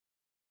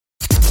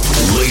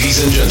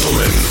Ladies and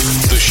gentlemen,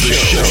 the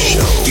show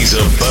is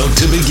about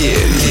to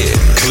begin.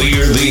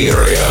 Clear the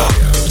area.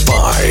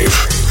 5,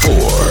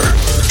 4,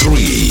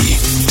 3,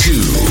 2,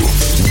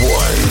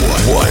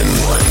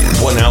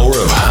 1. 1 hour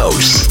of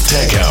house,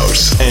 tech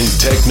house, and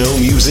techno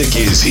music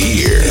is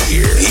here.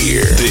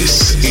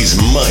 This is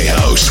My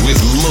House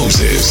with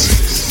Moses.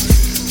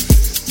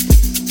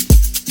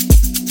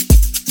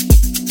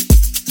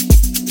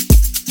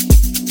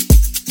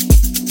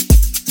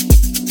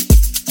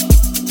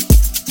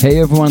 Hey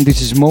everyone,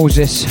 this is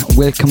Moses.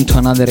 Welcome to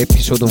another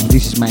episode of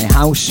This Is My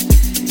House.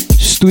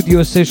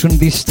 Studio session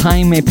this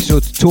time,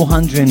 episode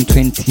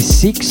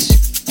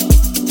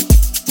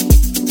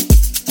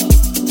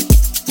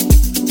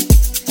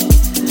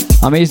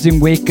 226. Amazing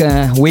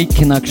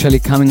weekend actually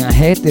coming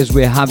ahead as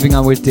we're having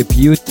our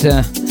debut,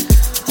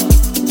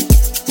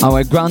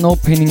 our grand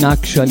opening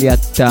actually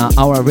at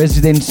our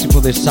residency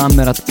for the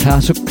summer at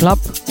Castle Club.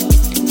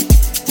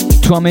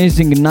 2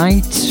 amazing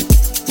nights.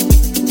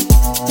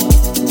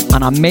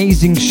 An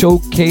amazing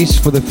showcase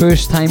for the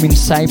first time in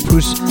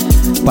Cyprus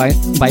by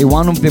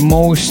one of the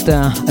most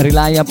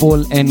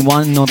reliable and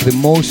one of the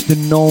most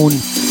known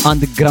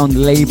underground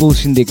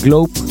labels in the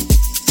globe.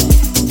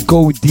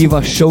 Go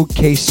Diva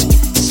Showcase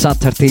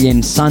Saturday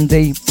and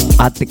Sunday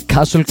at the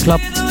Castle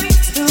Club.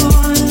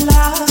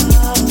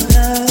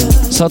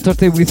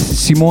 Saturday with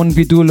Simon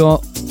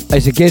Vidulo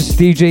as a guest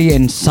DJ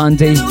and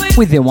Sunday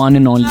with the one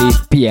and only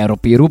Piero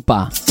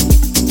Pirupa.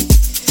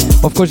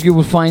 Of course, you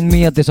will find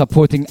me at the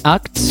supporting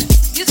acts.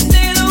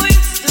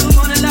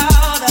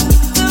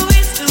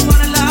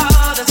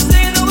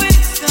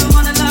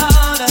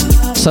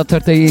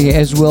 Saturday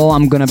as well,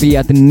 I'm gonna be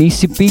at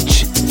Nisi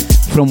Beach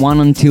from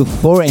 1 until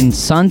 4, and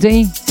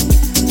Sunday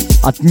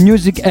at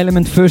Music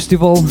Element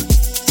Festival,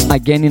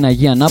 again in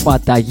Agia Napa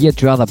at Agia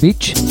Triada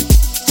Beach.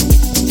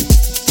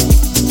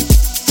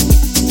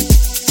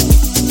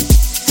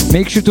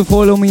 Make sure to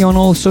follow me on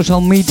all social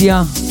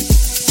media,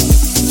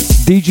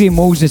 DJ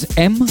Moses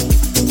M,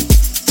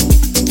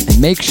 and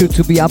make sure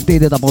to be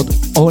updated about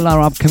all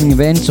our upcoming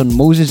events on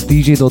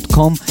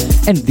mosesdj.com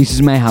and This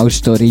Is My House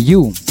Story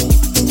U.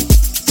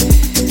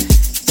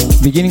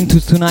 Beginning to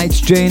tonight's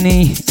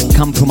journey,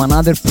 come from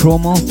another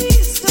promo,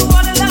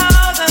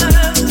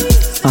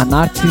 an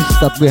artist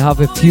that we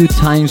have a few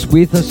times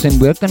with us and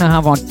we're gonna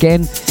have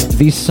again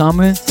this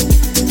summer.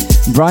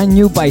 Brand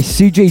new by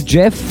CJ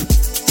Jeff,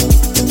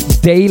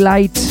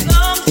 Daylight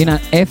in an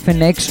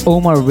FNX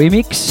Omar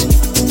remix.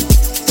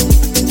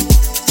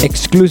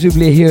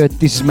 Exclusively here at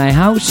This Is My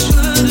House.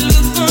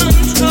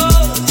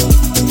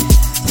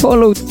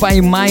 Followed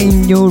by my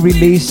new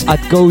release at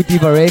Go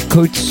Diva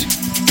Records,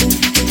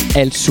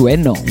 El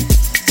Sueno.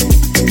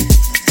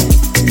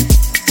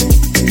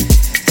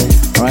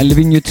 Alright,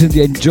 leaving you to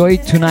enjoy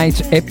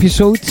tonight's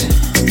episode.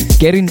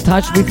 Get in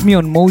touch with me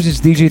on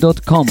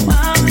mosesdj.com.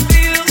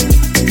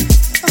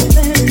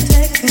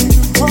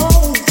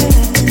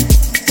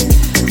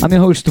 I'm your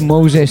host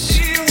Moses.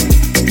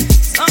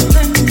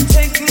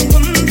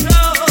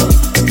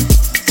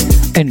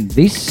 And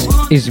this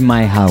is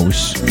my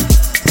house.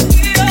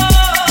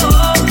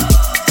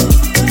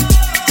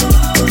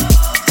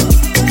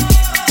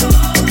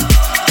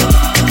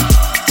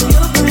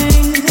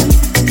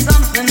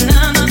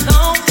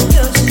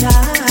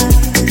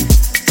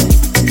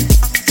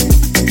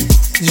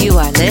 You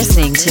are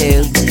listening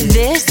to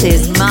This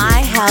Is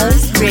My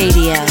House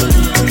Radio.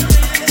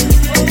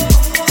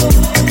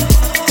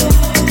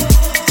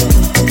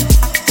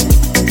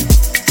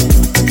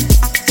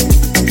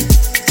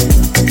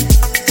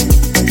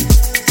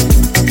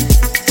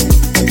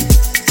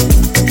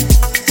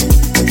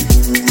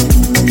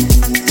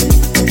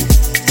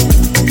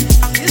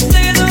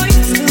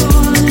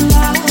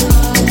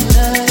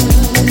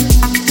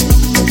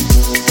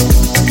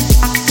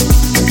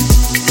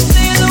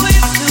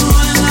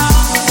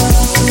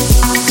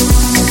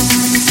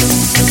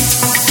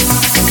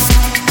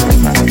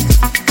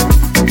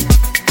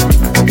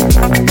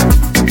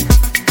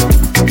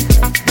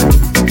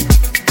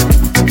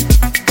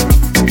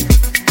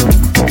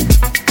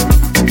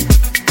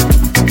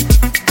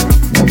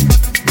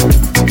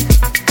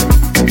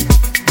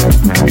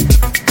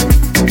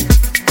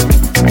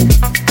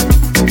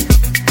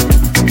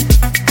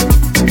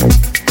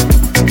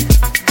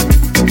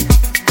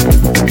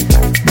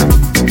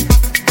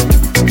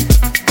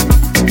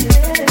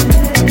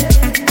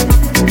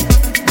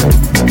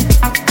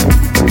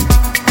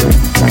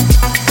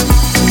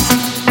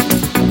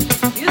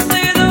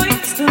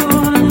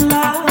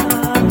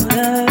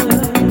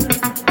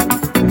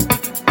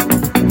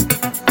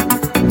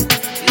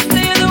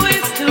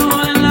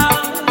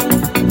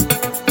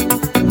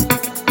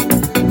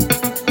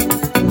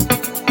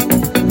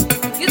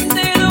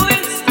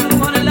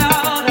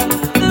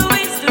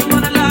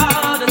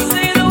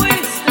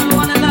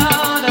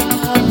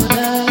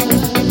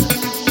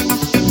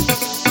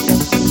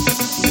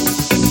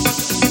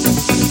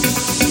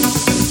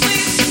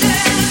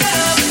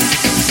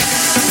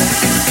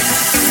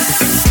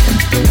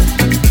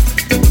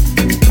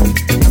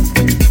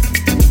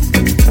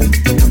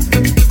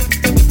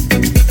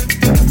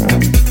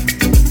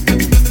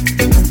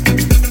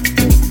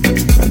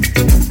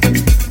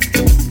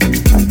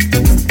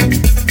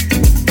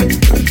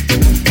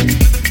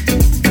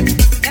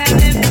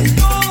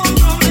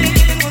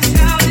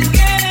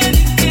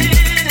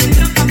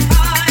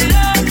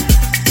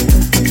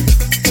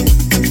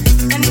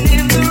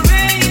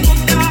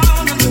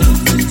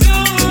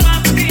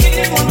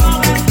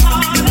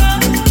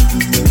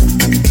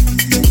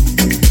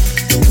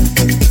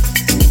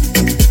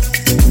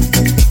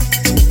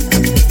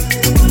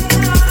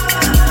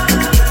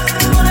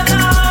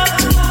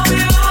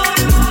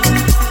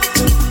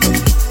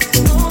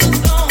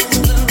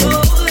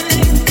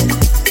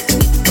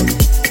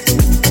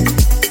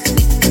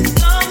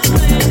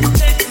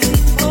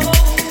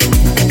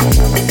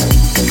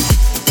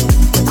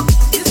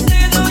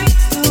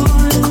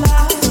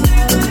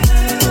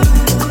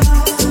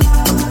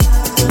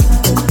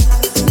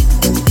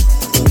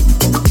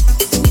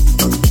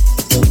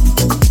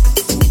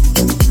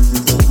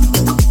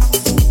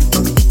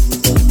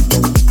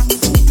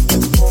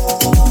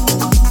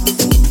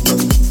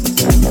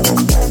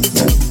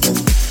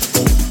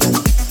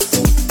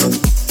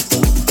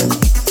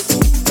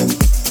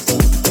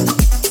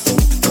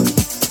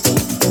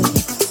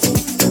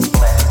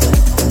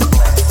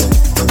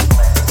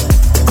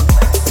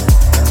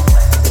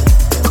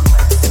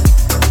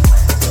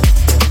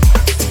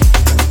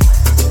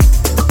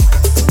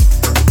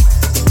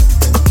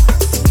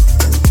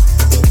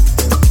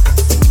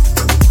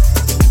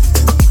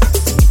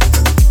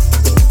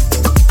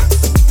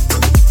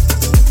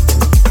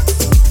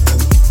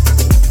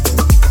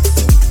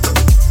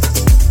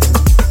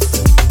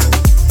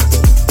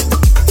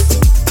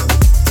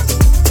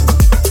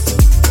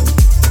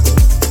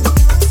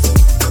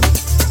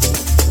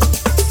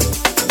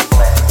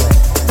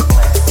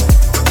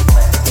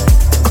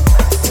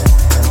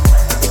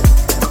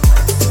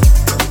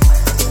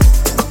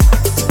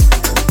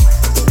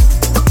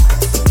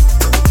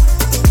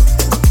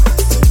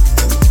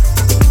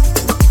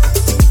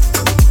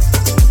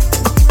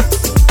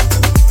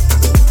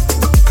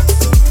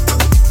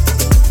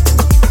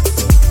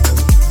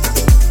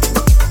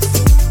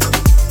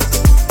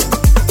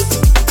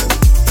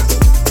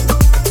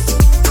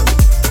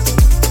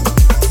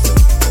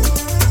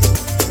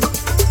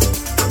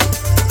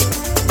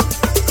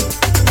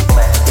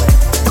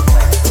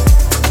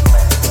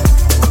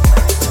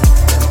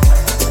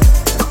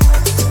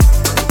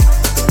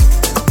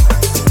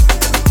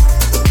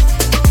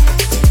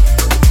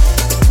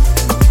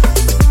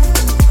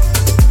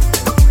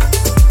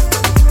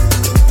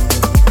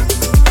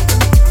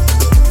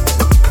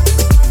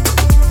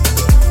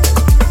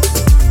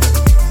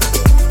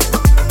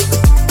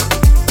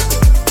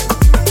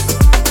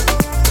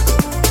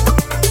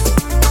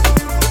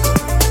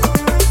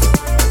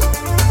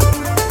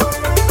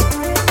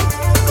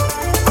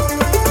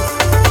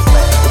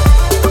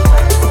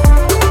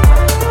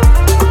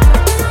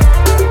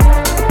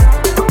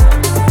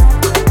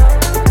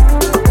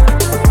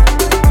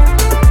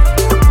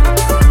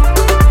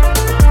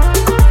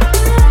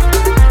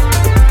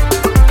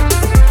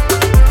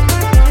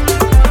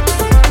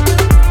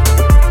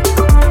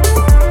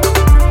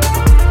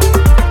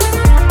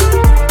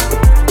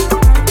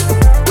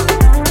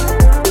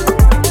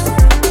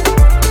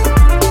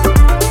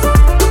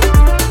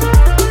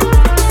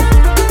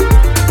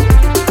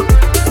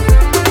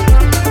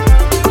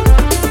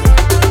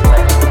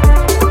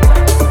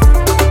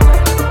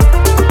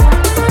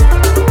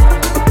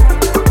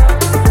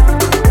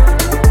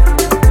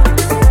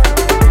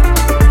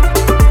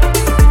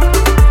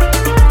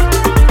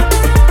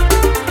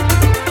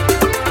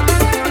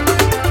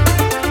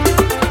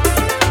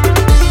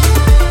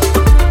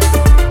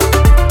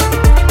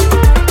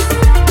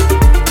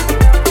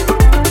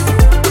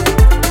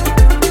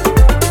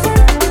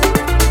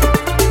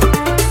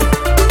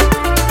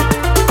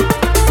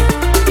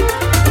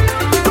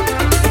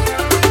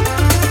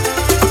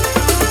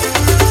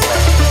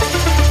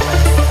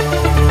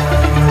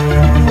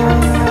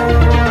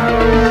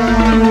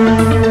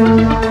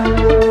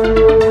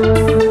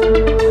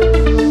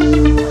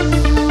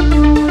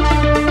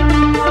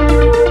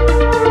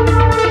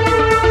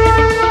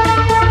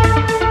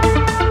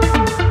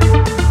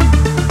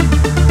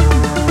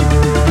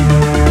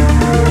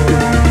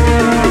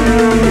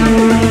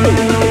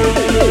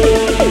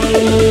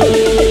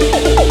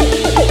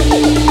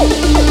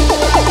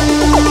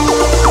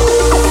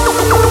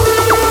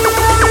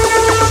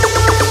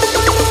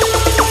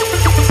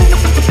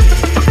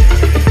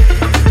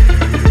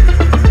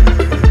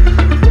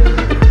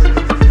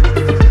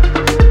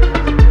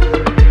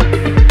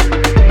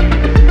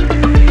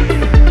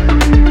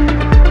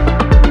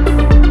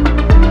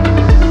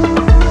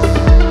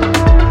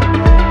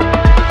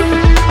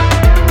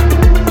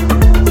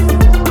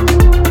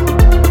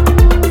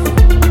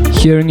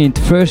 hearing it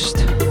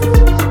first.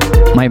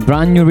 My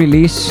brand new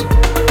release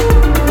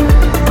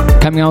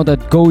coming out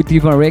at Go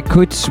Diva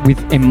Records with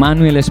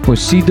Emmanuel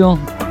Esposito.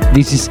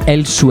 This is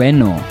El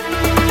Sueno.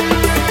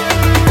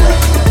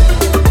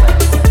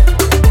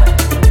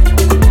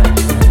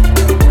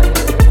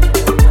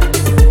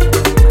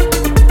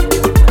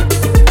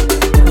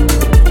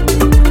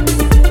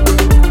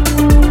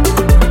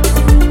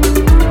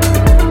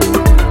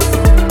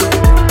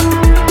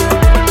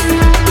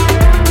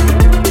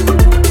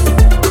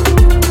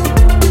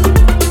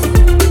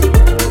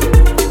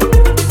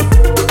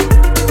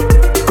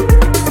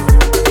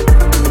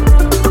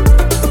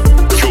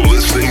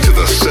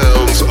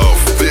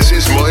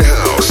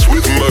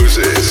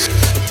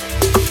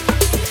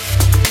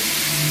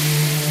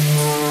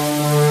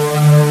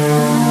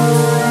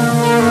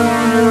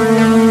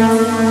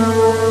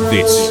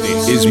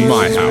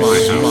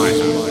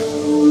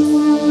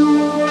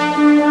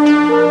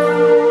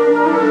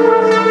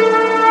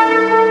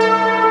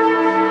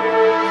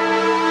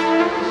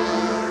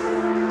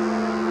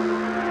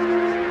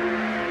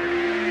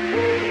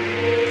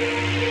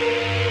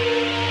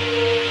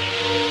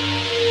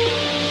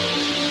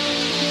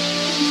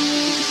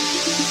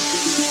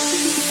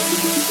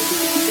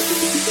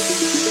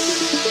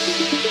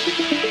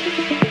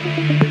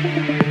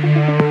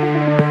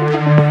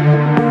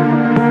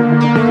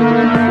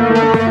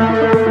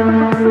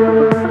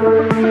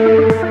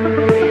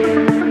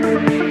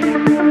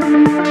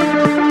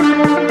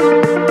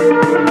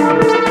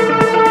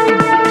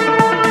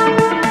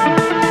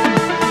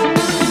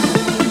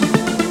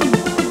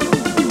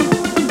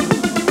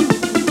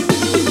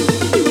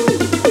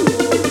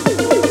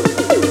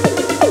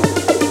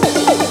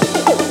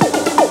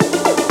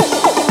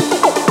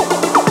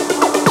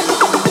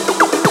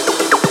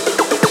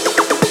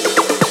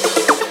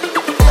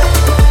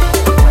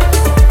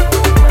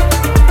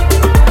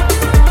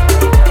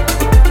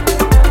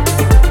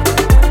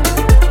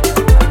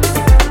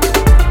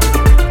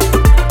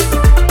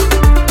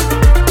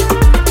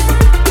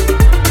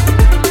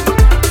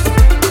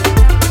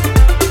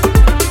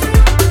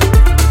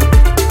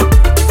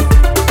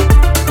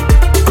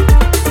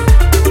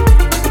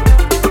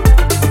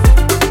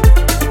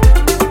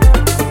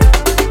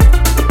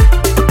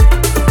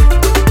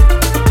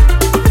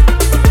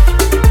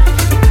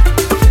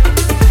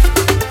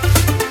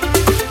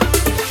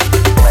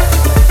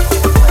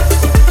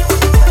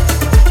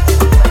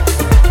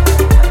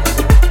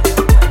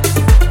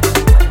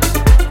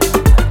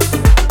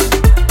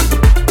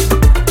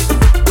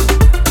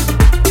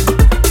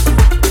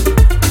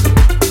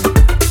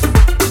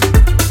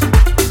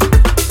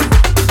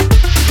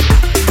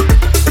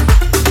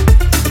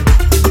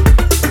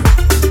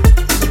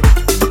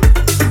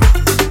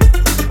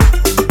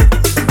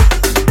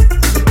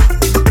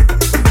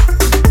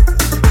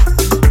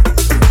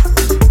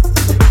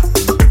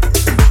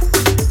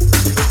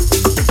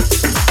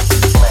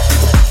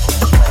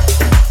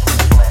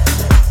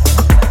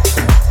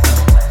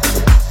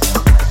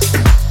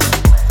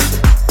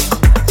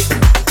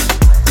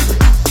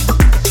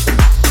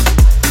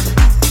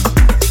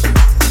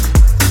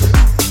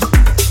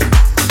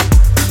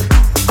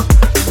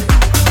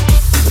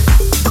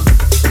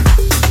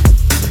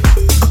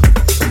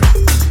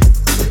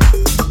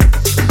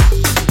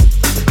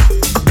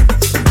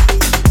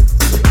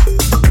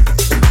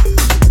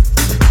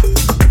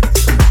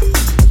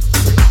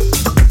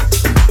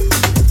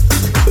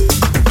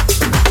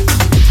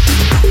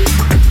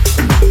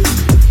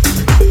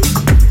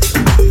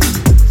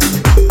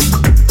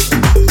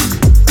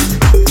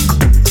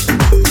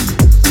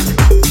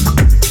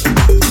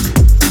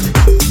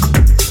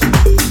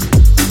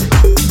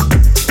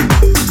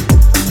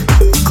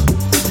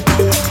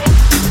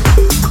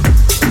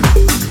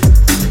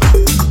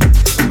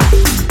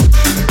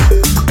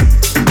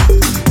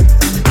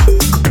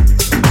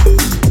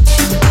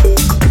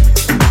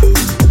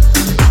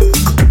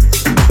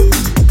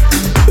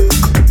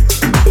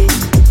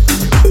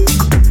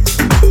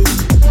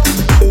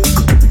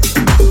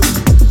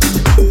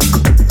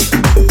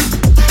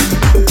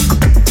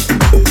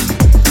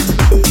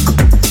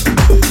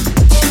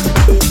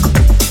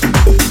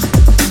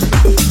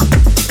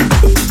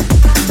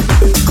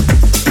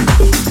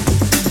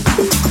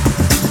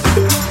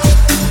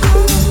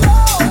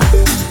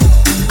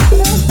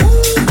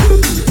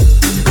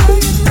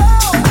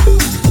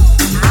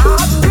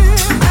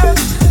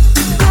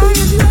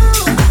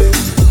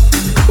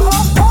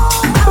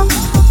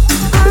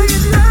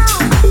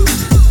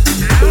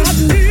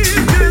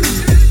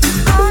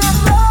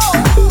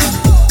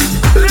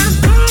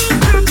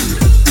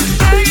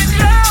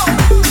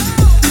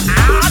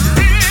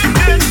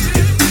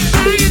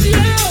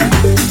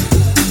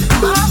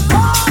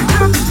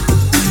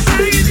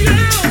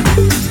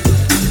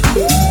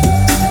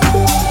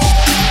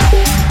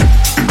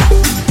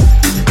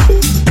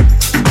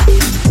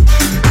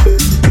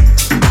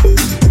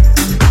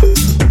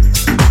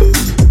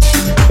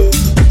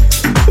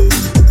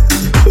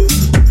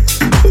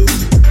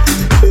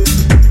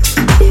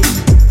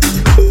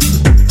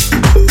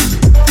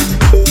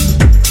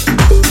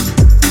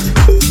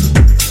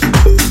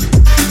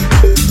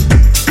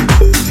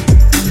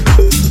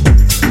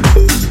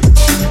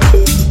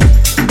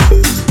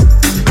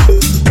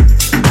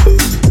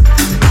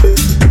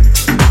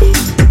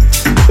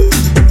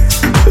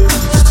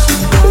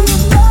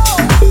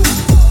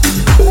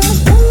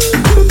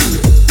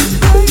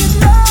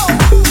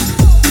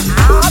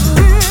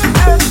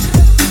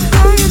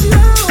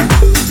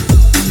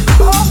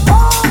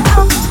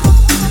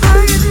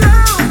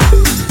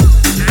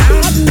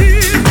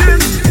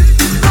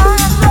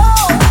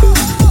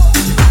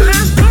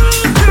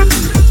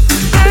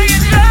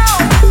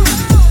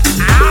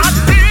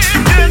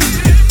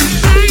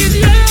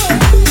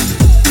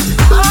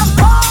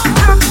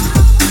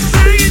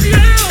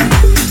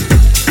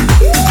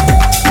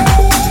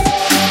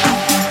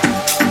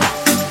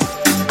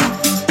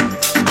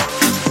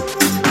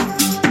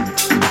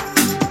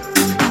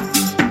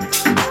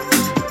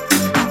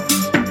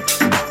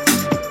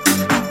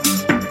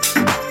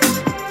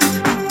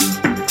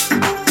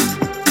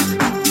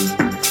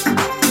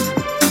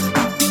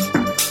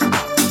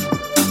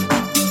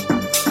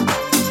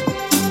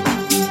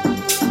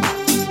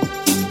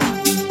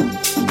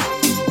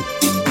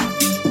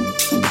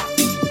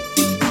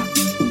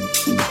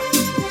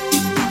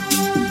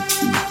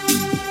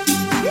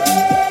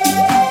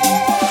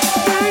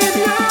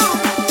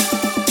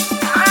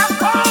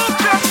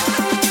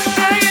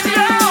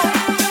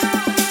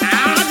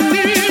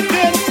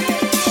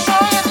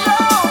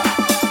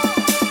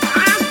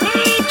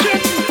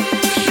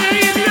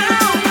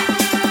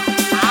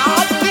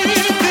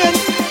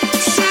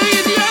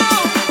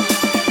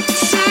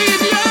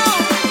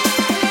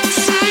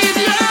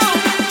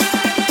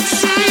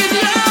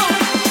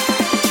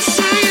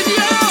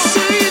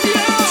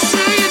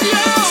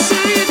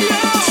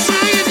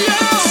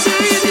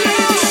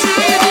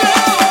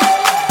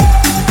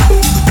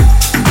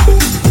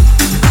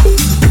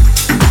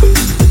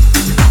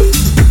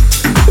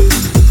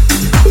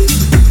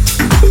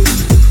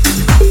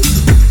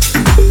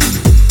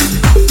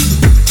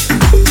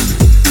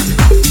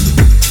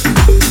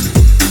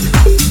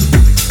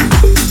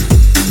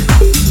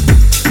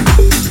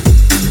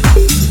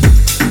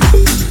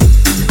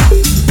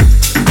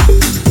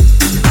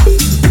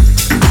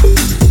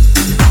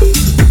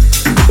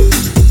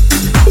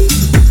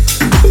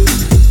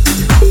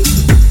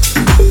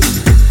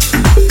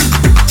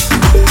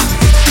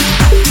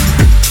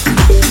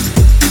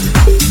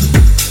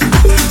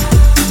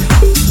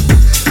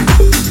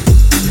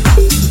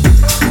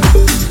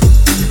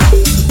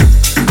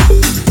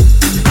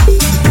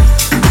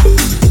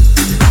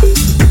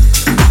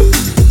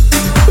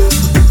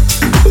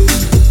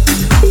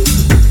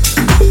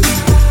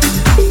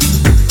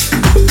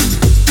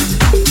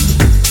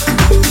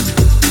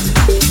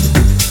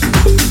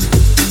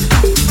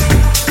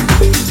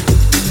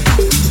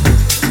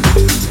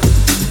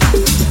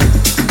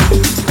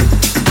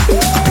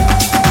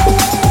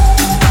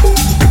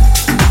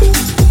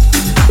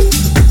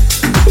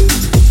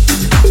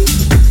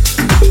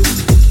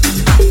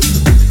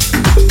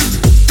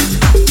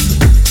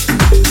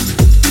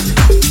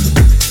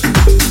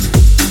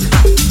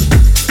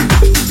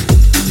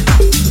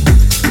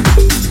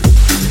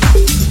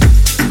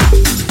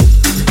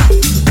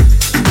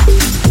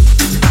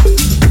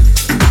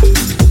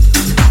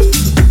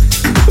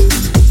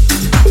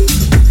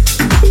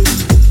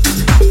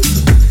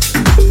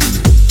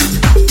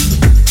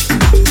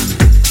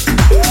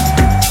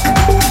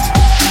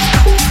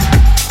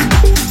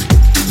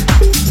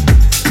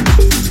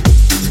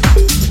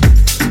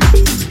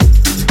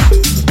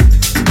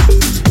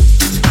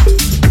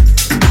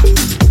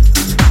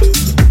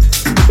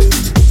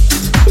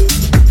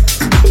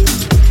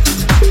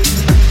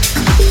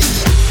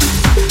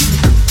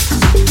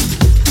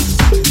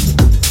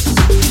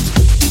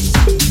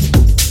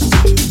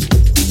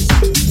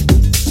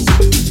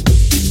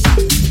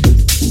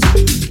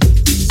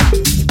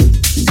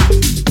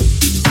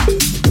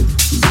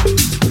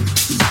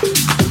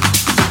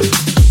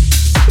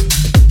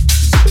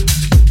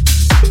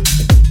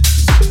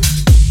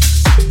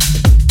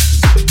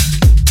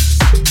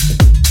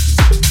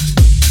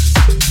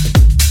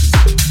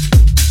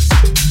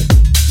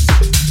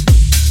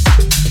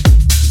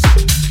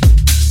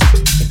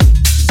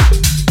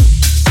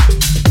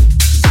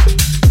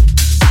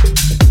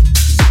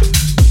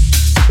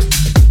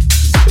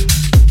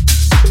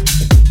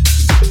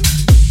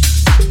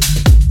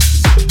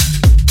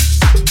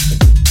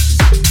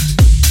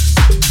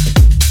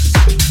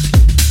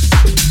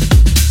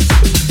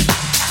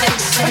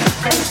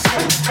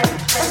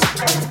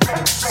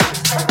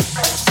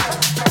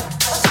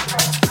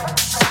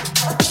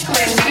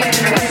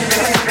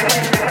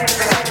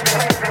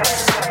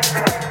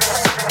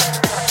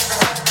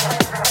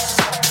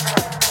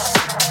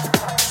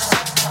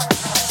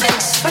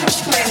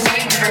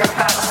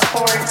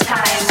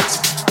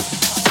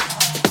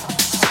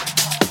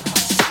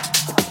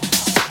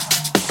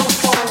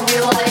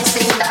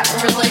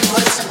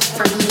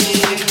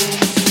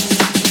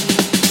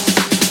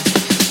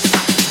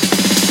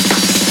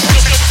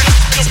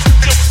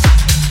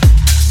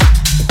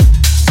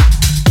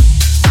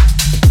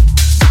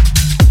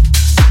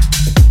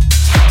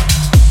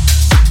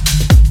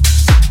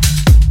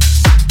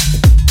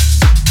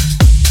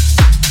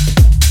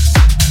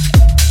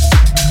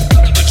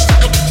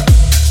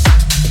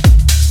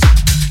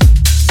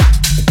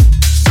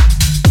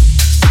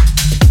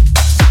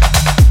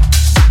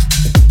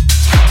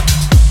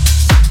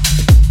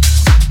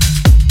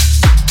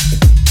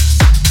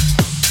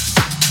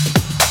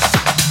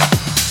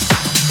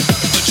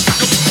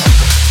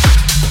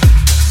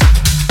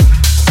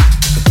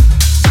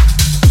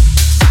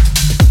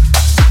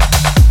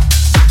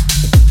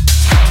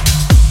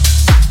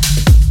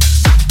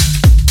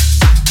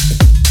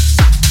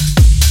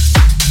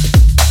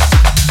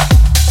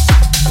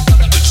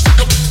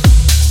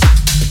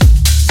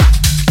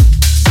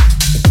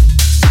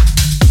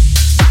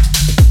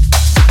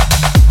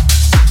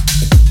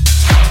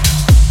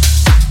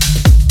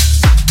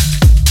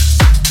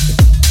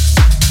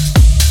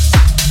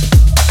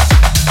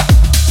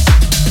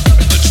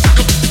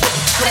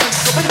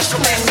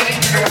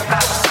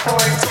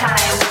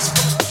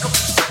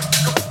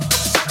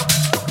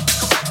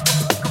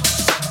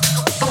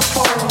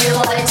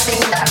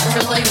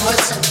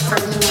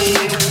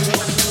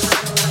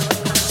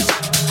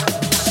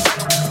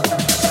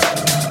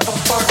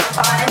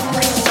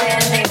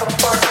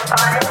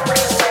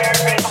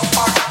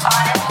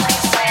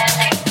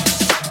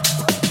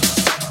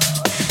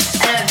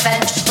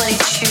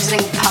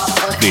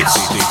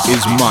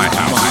 is my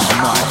house.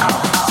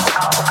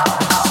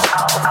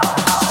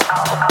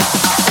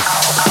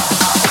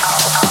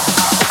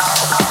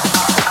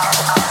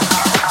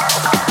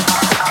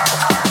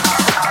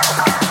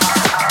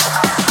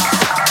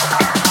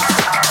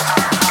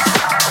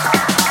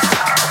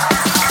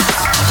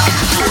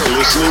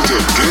 Listening to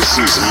This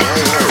Is My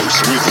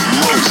House with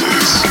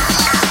Moses.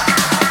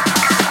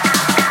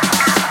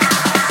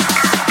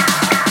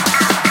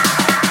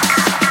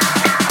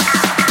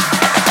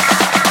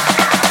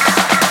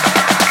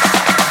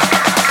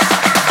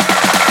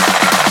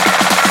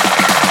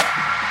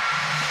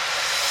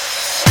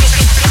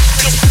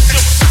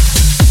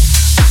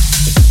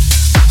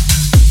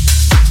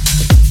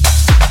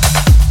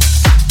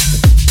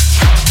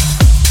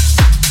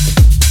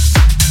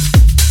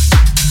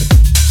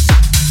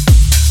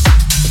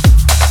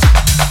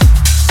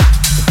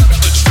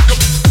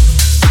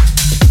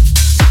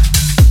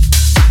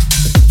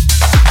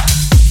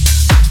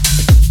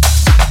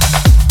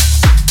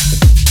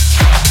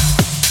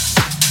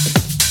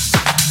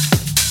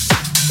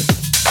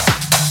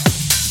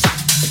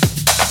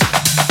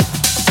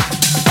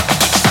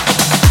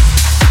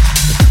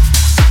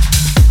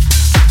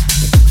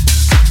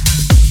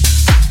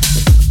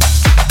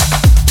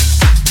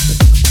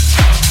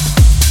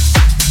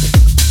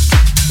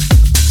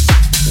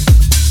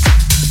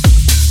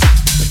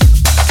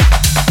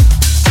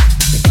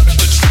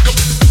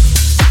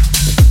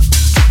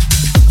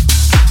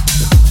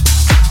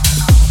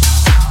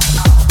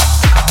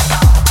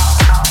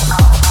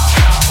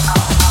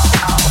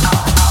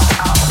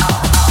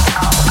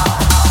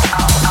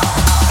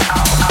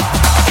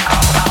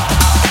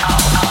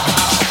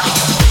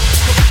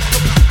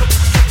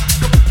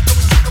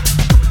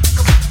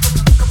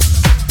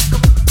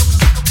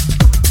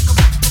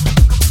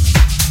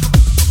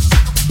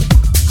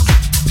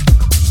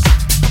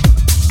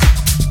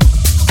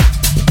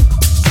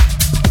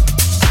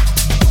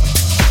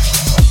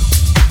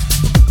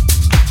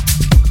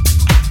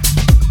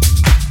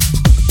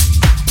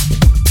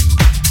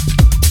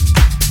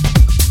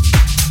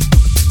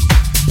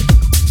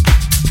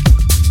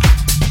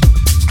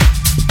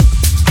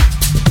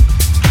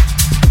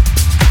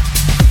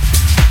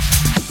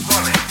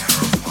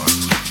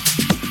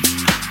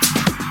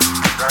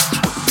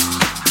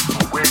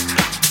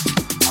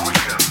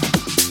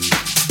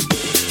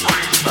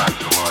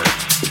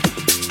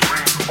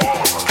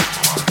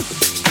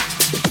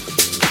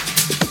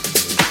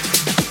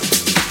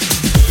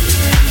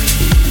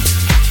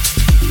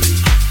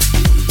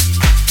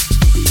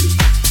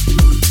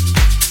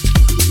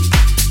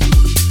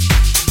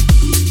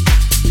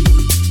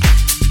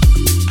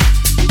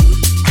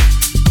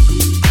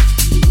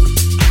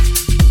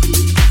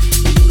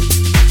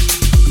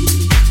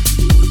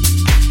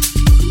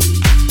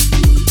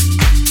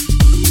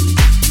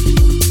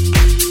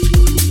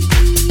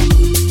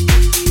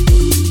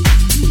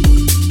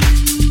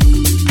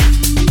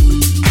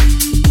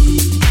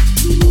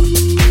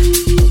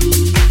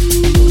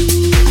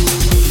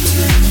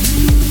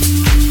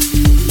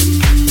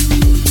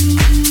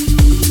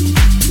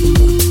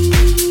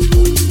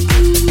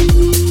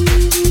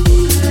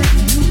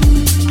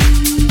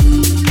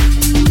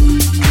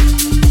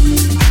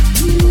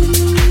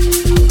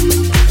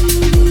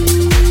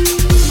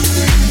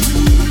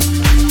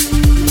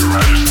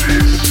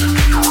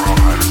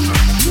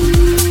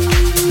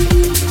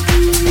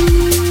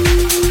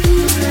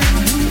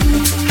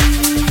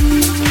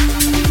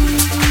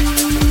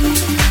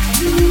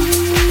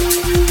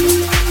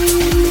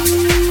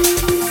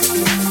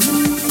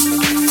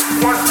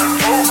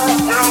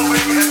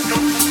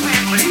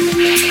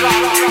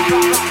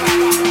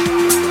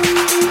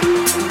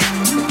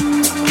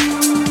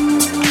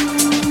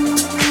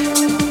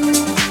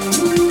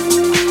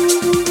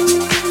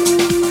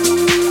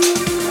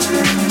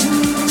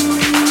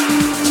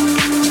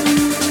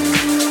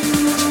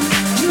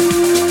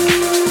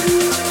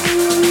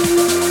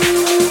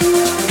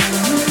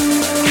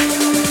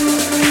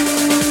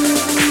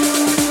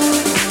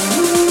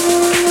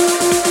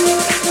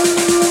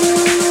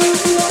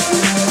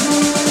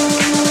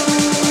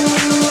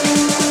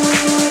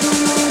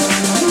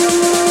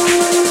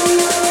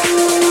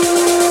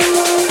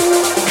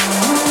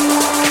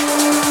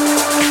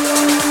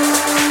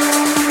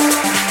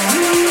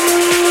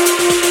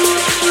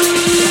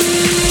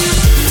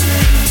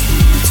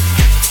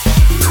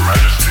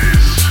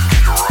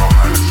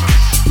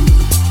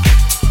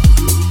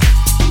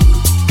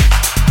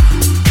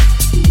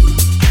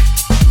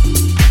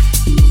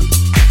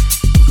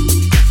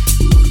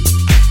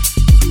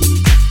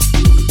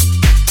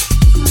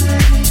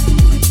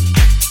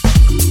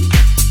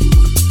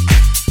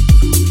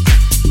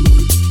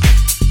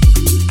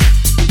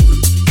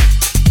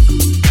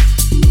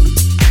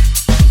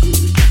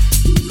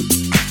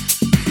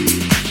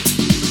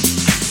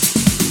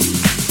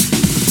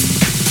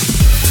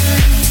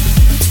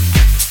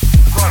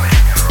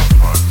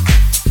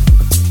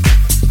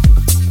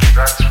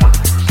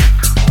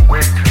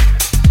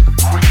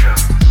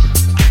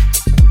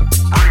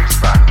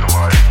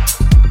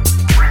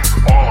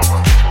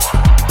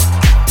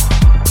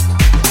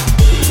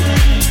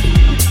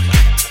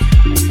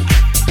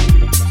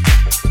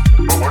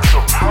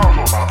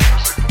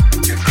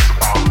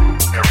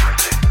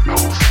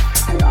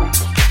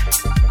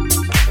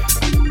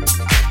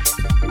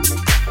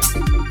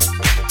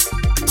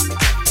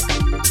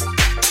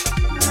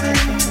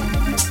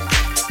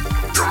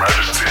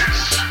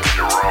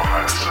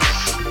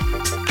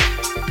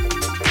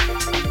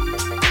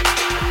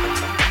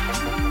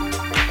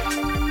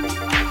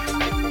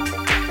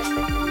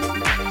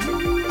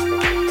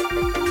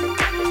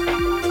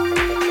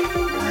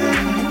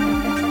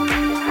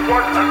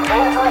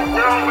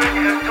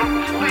 overwhelming and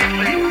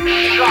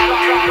completely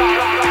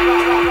shocking.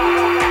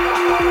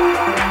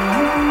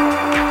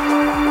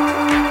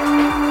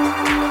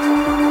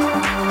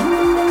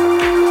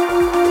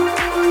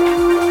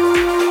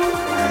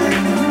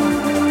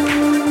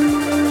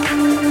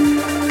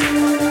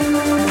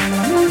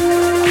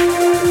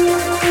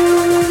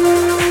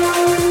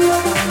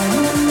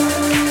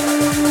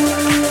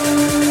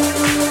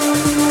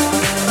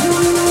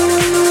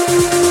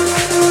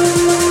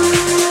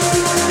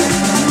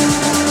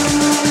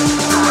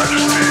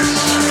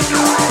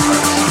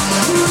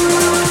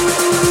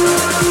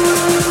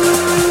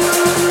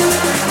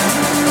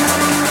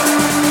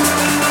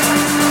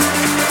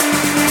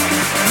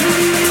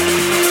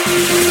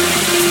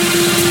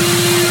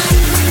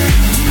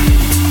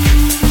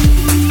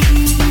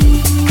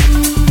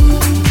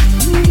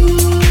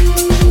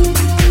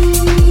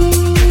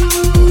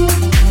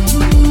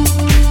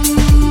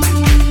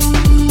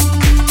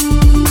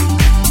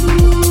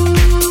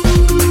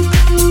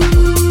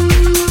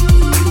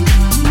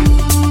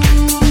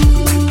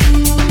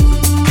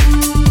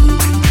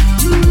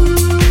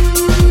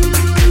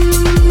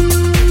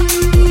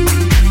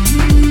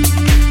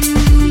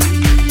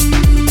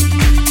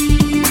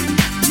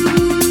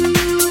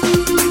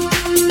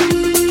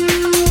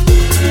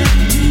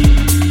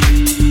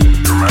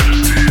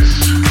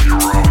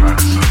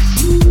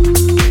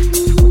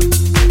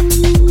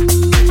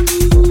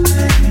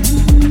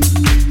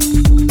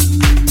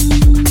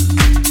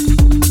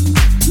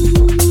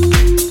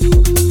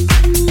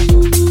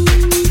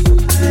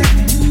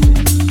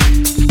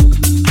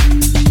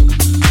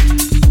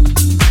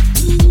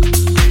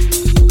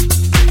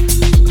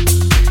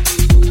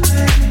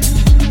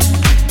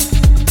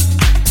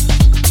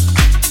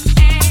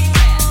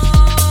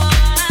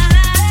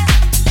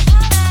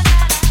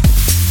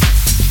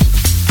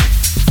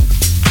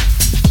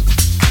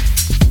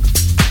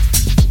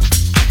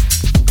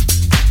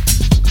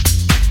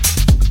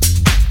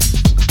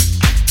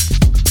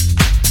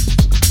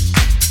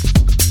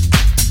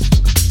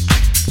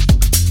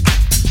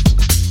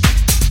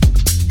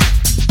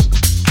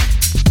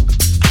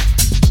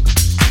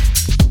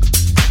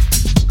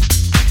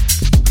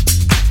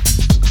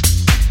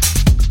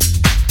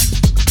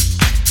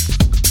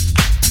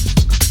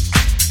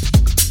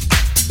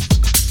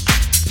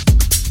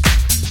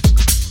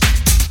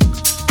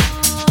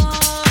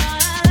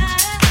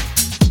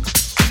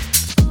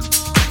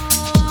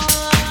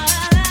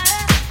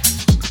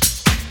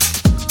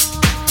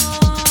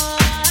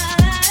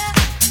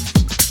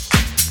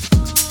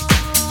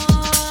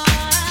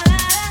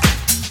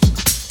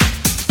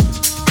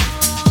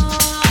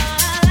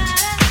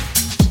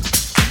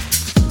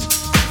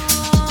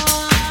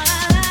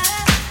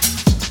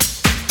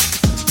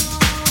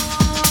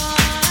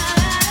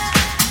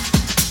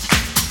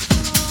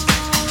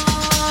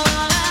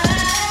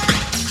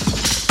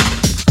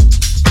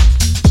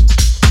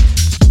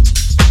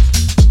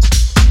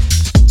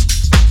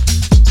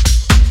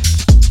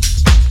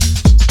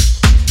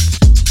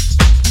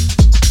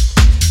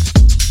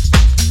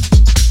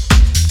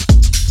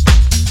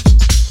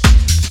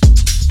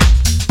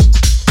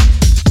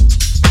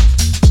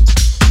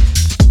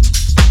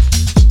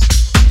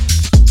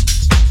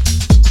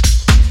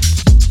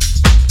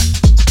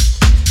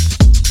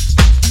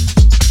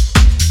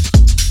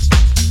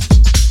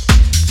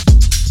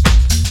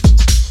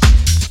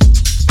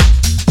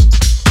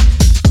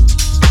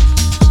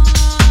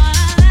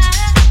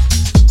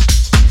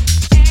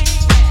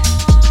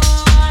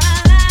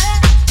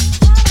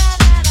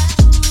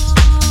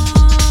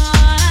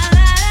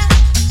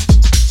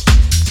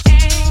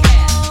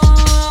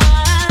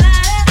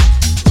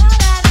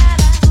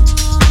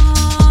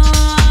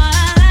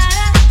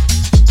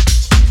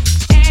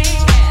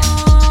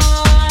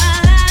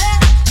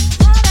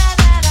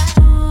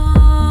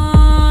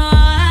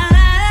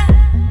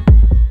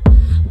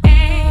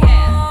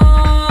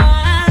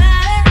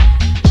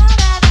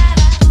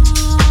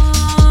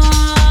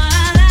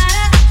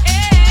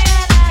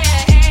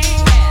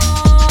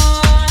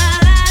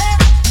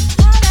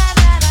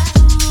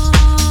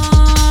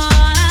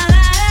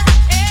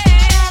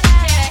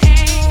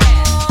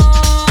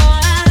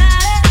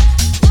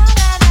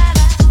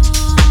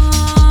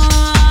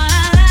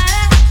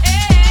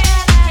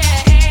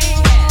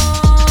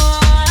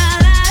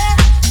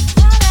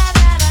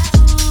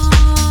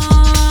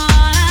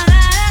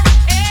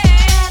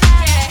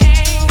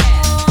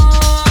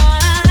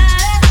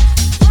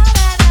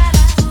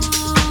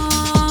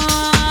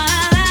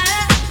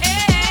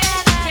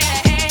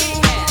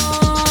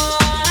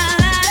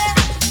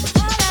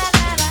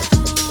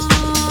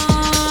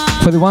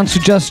 For the ones who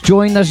just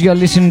joined us, you are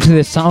listening to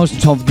the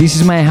sounds of This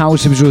Is My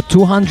House, episode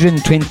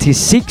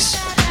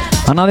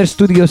 226. Another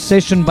studio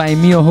session by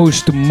me, your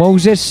host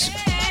Moses.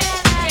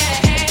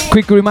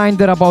 Quick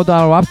reminder about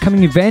our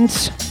upcoming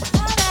events.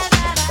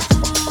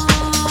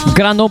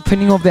 Grand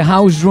opening of the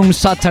house room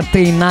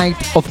Saturday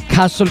night of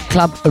Castle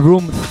Club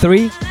Room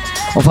 3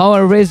 of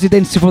our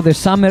residency for the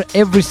summer.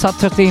 Every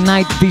Saturday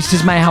night, This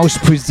Is My House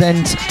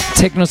presents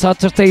Techno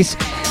Saturdays.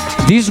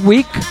 This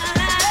week,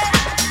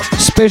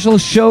 special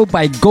show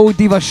by Go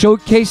Diva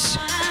Showcase.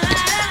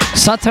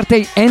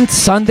 Saturday and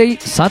Sunday.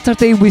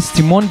 Saturday with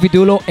Simon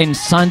Vidulo and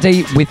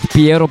Sunday with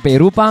Piero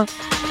Perupa.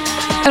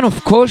 And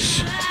of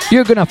course,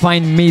 you're gonna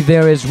find me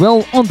there as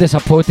well on the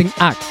supporting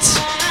acts.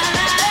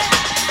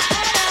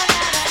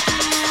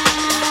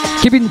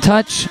 Keep in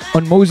touch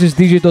on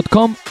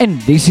mosesdj.com and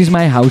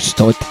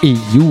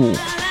thisismyhouse.eu.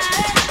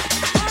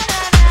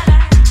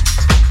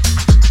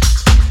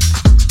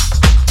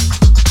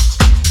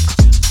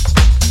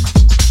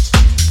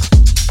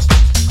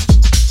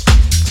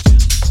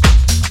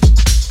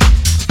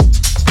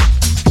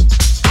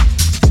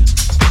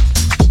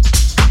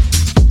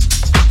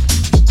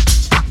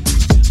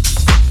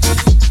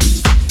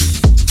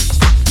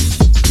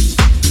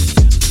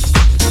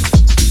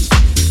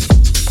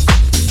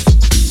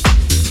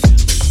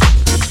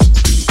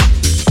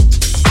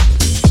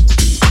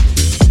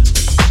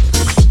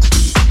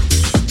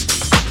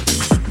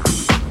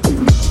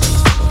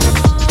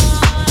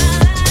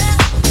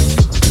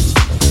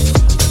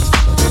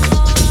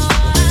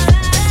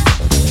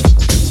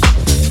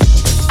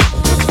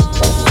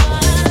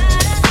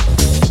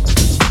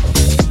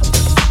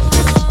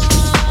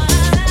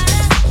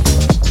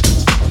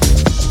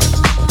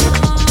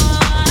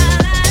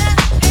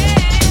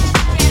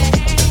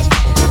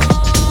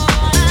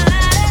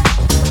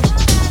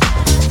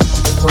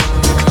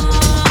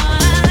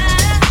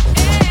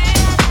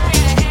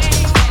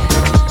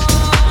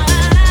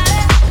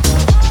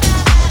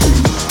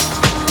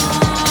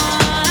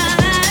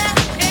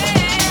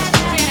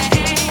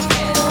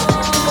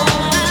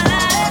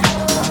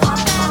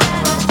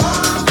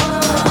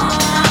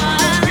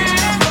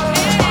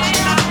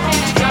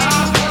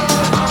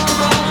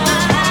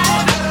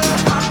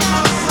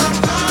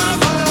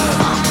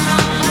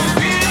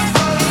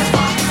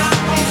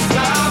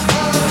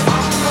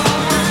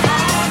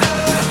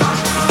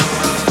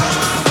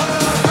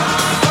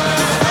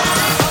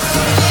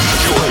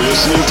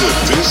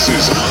 This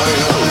is My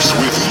House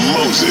with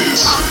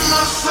Moses. I'm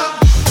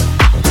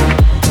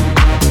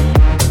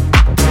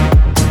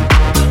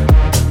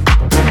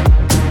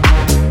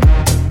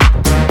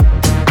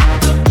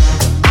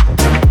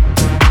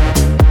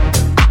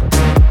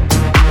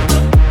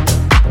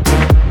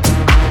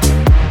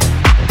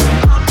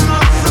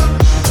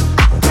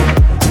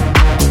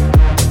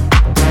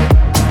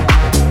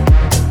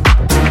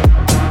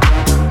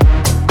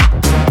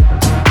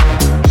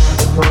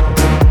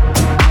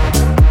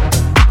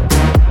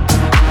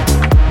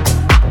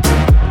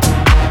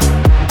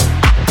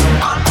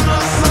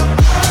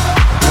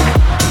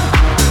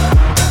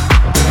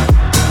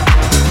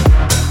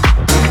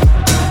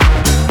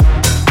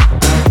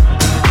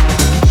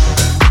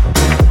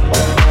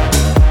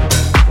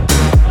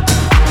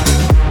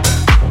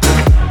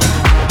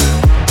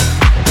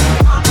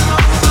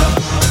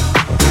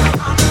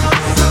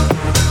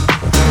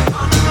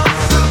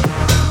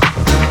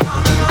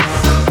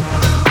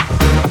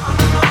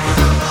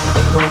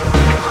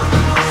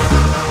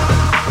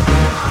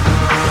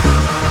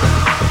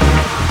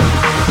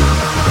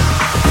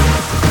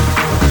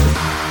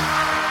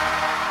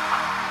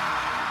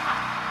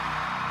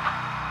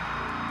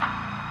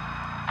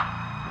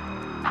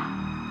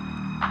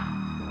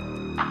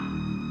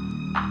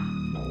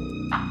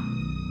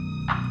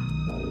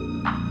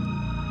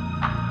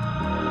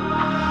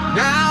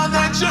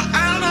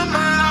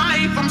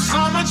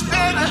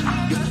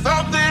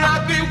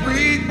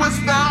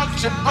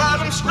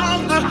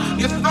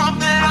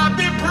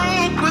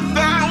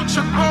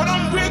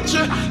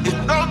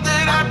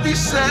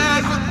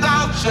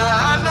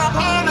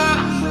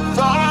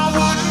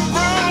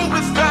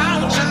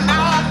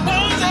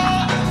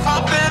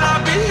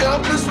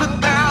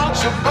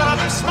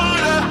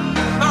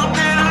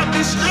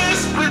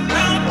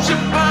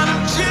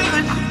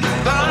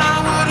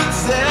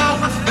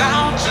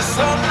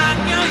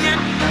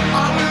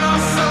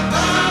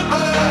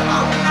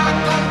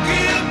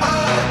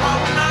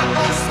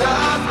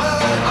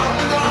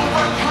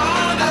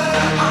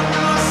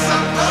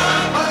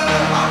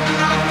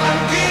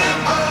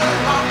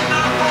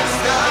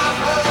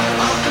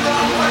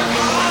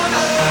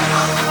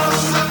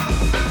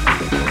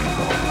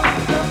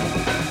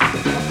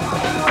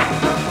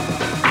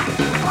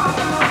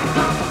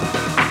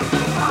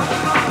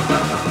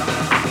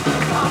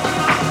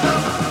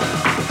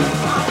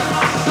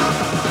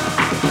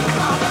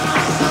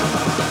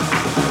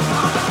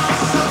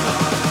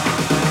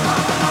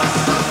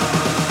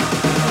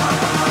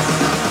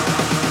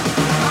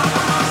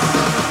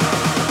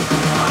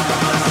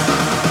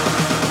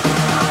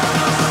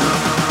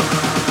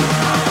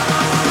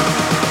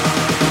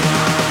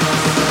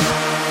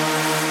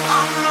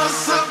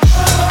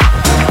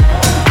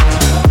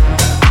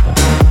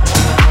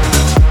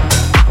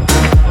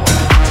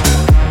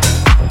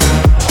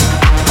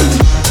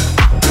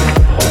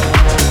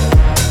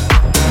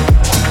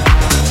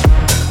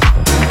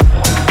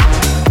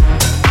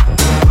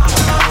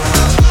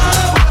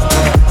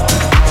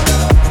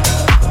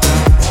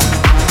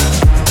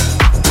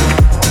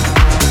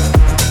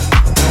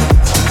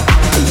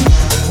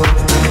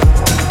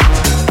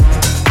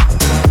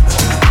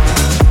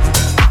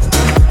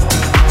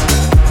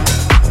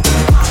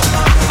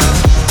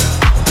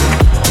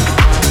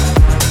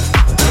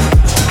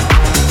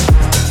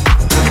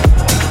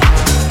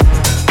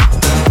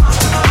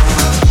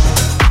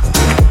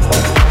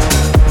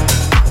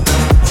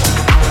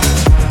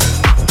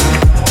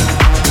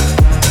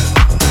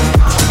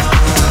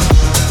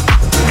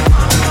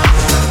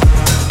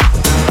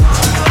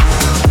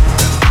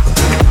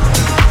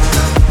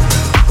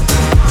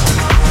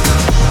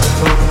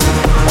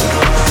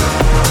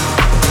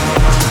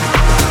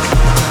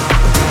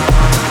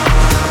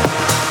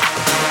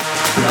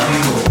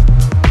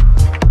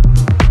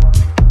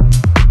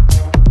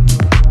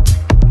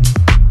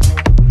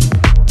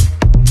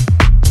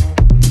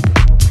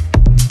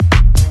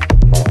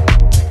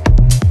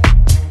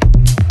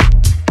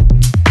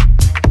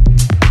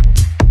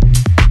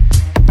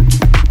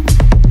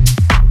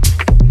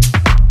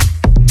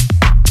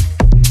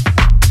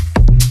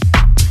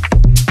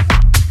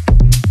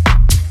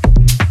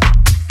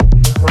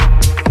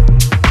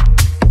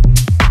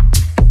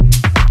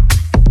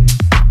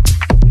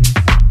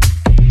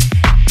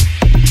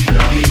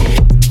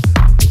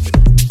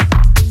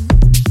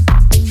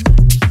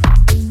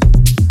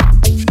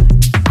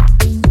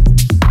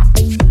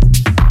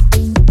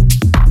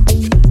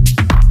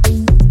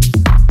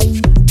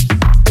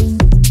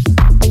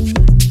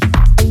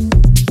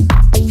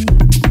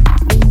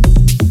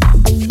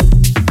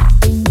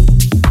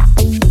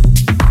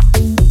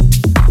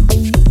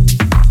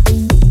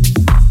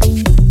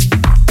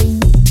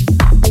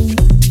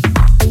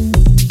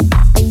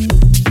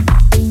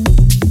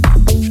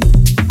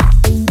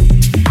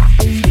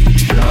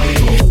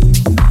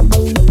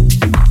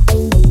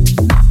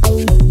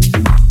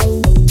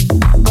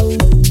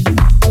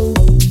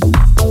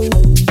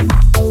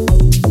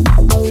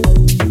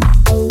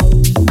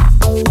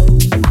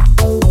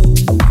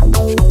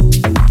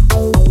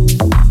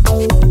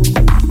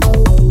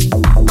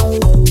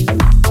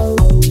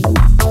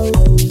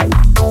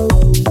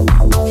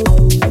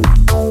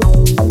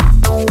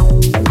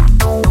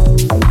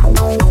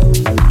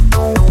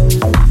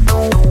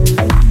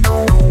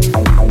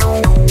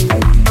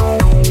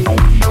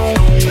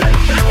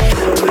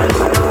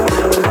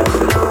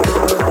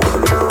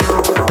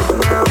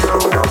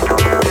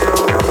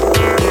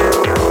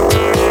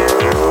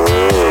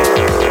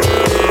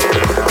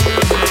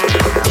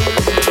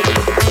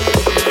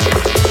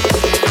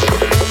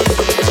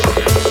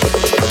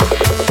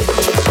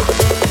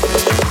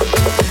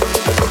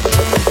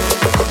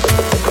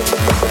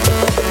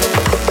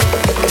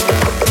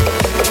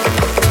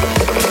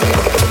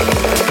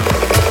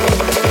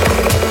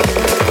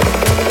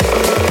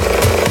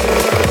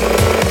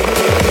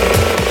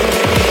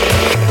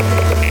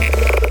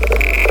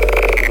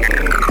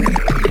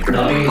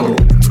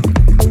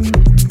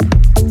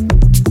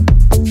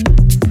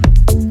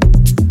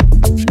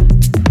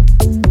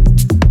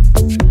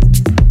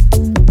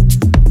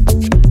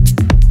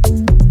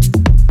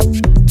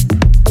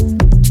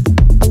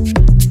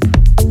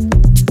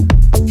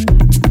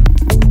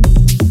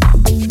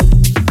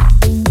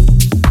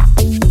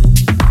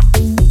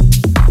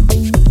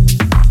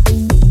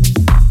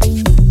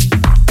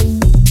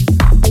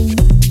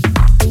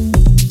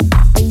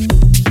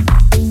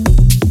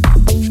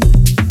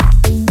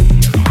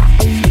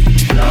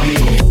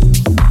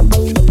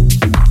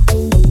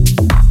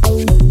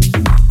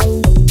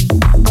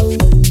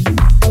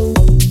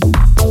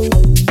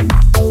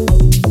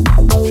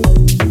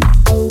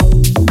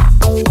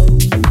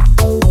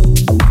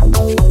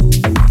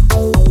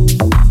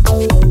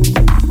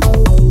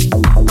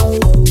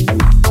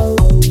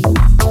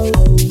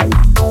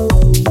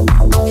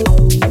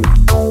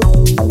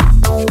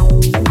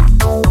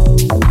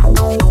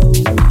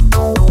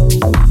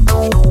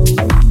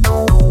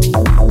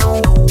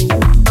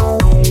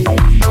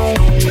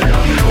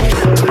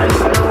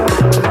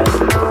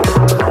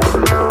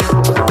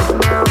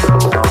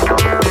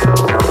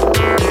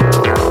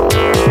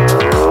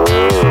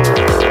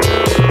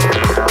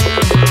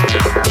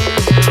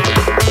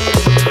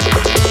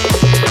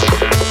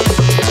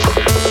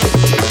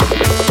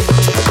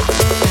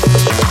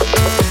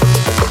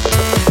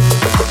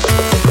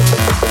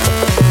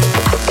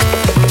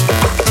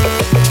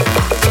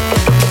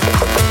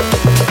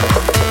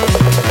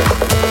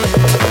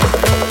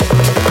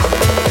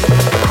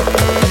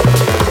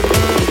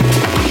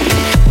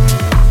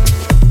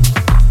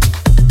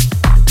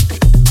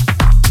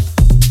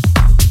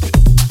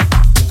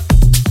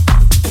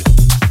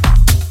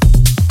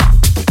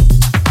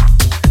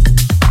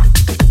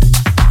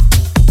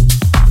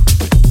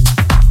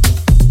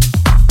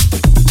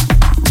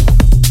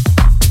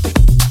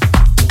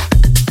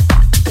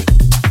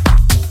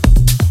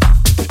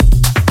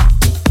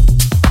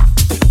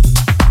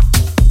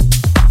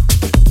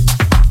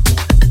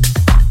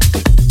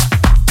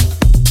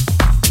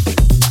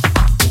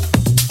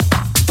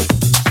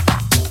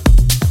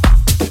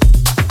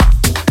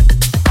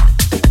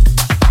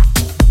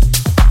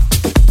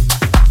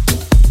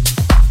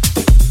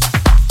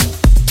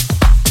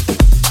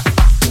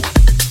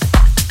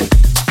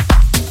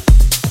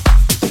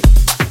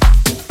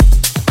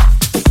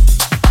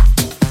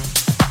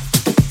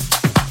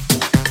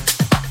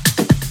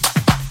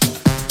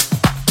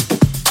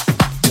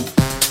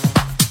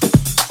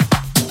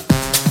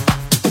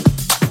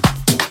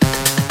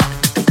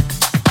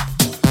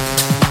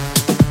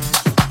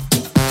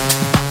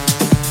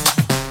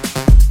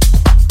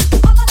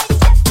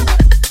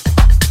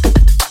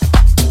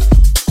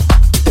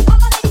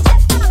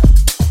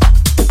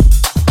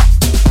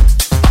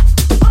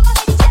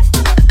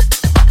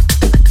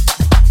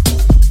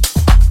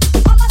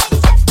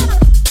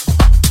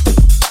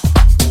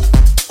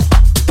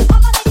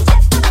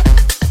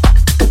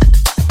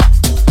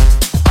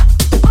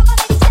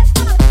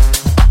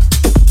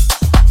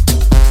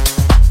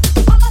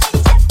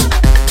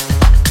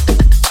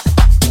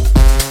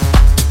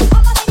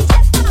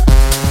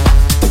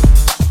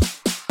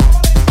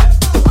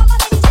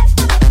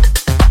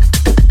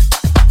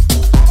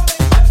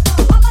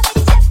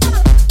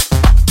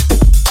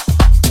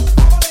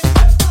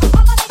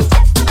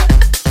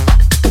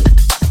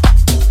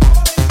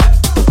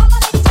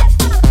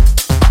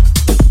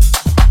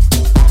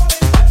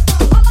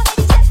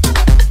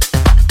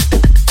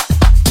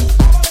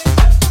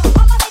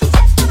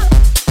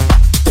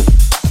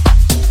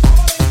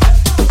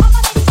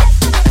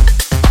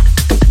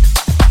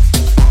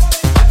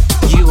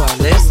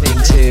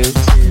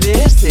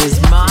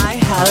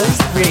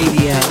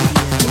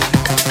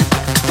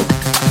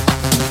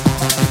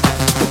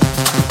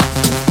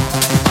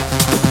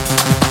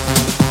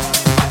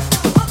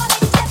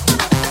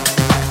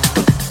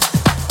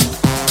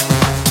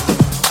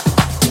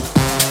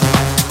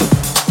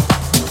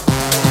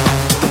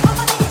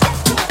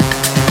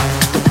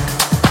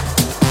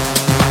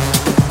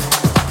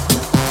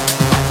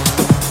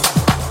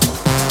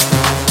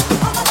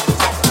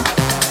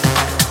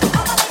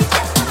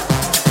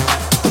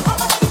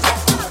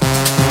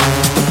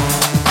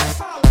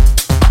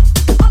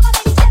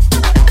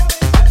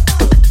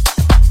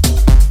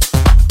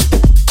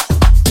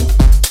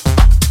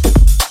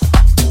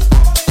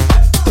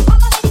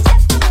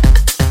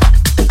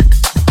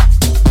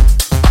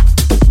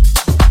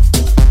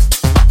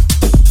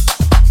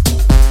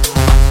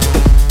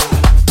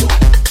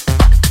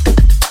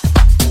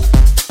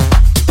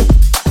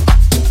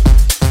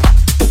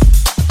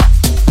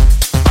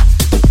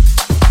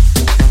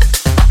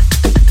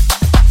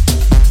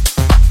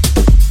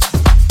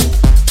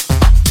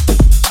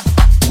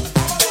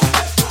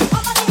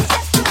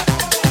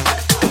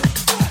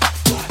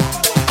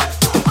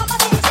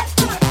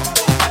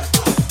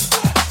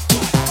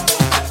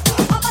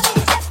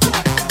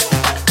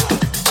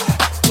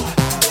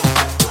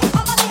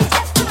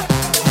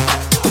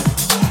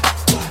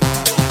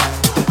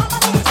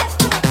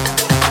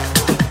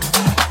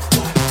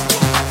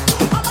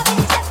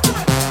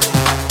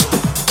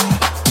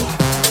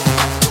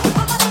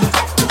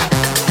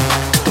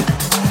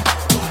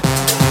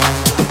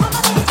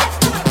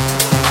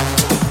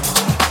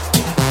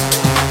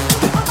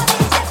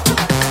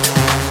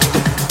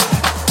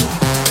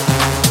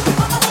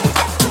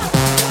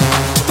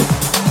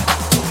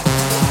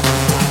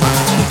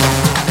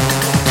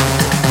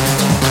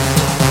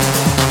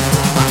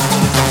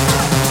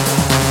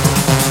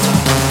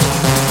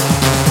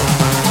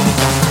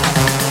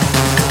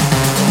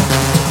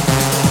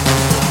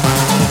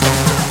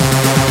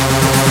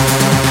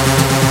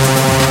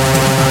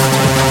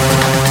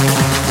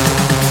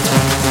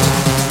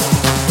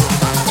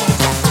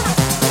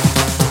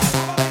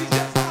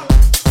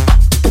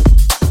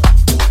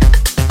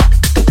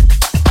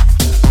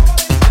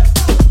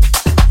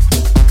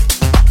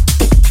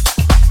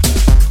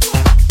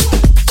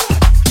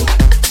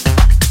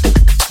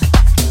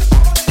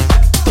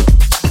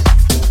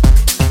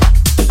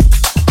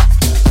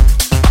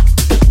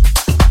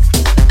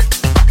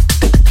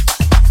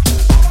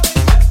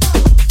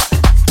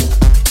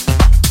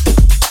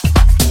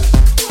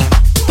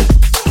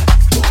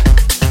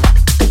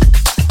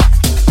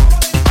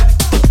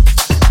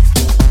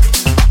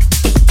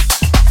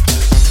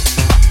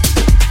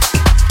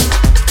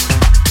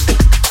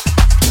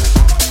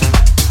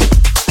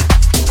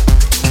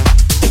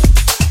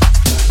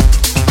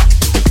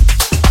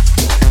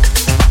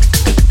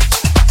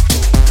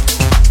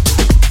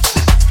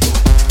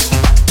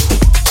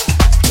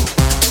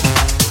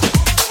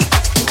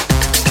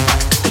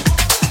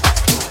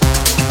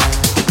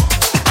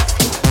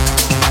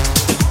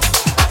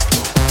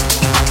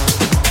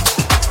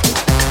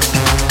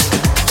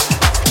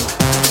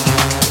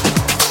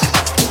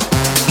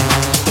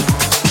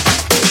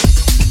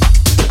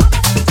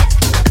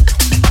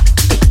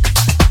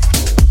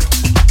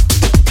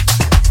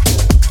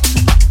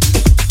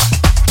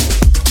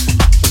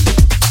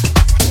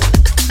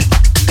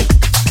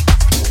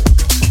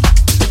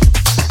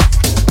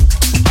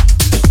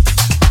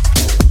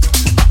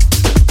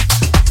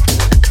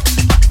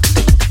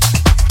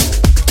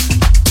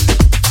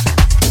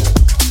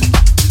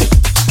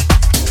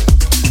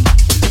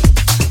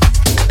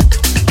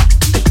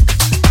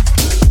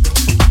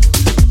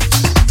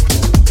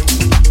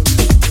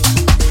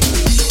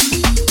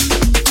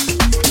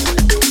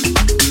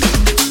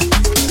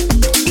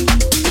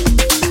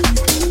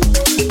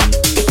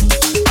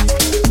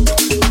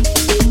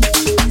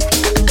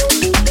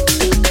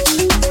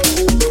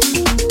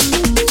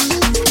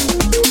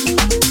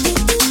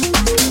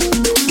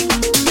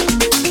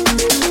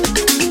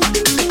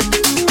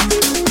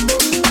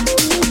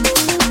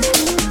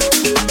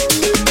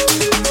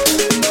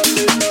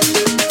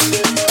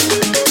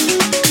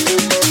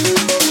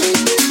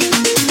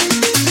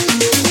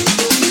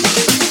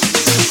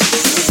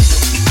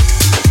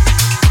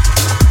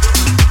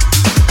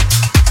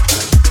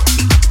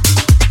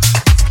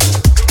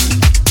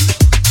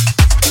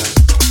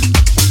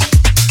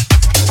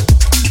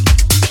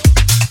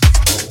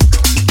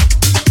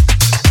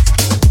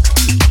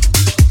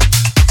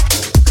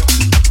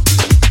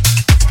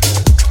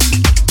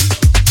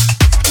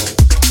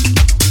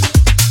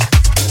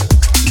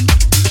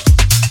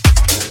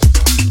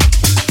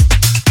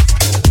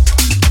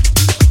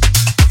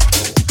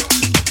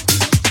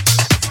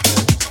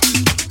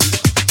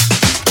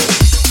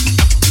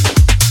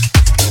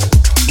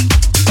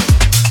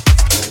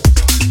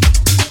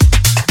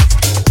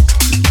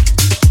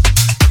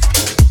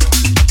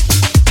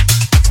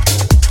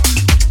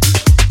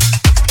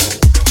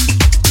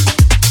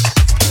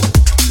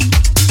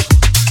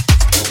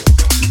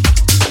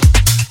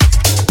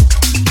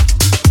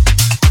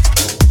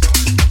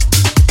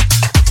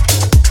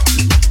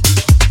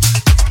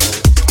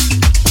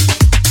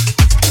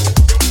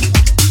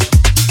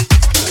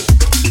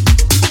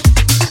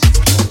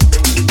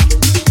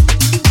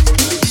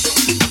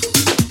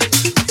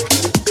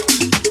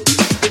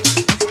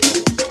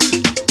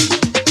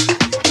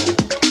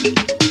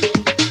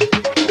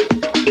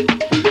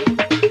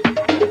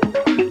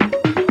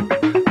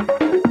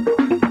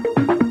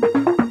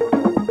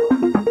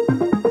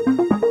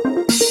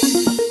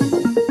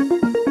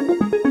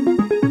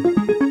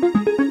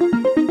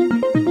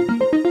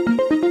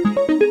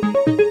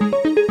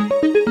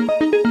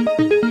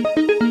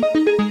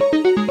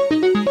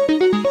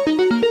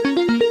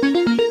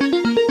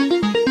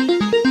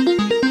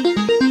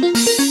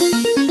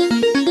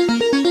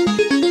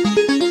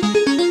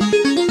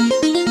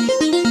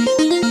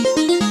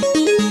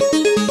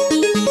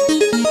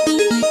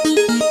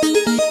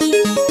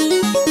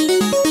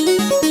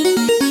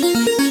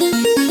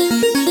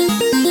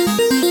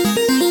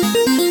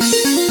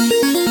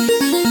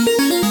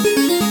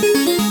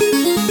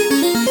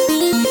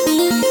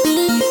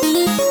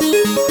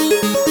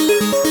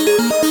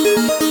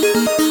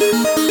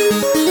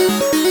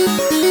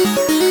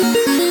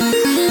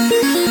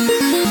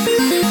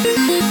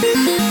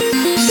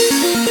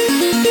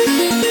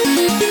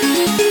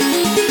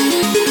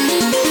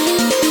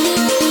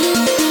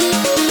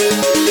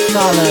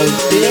Follow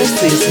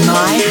This Is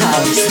My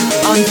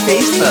House on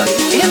Facebook,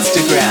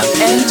 Instagram,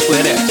 and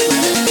Twitter.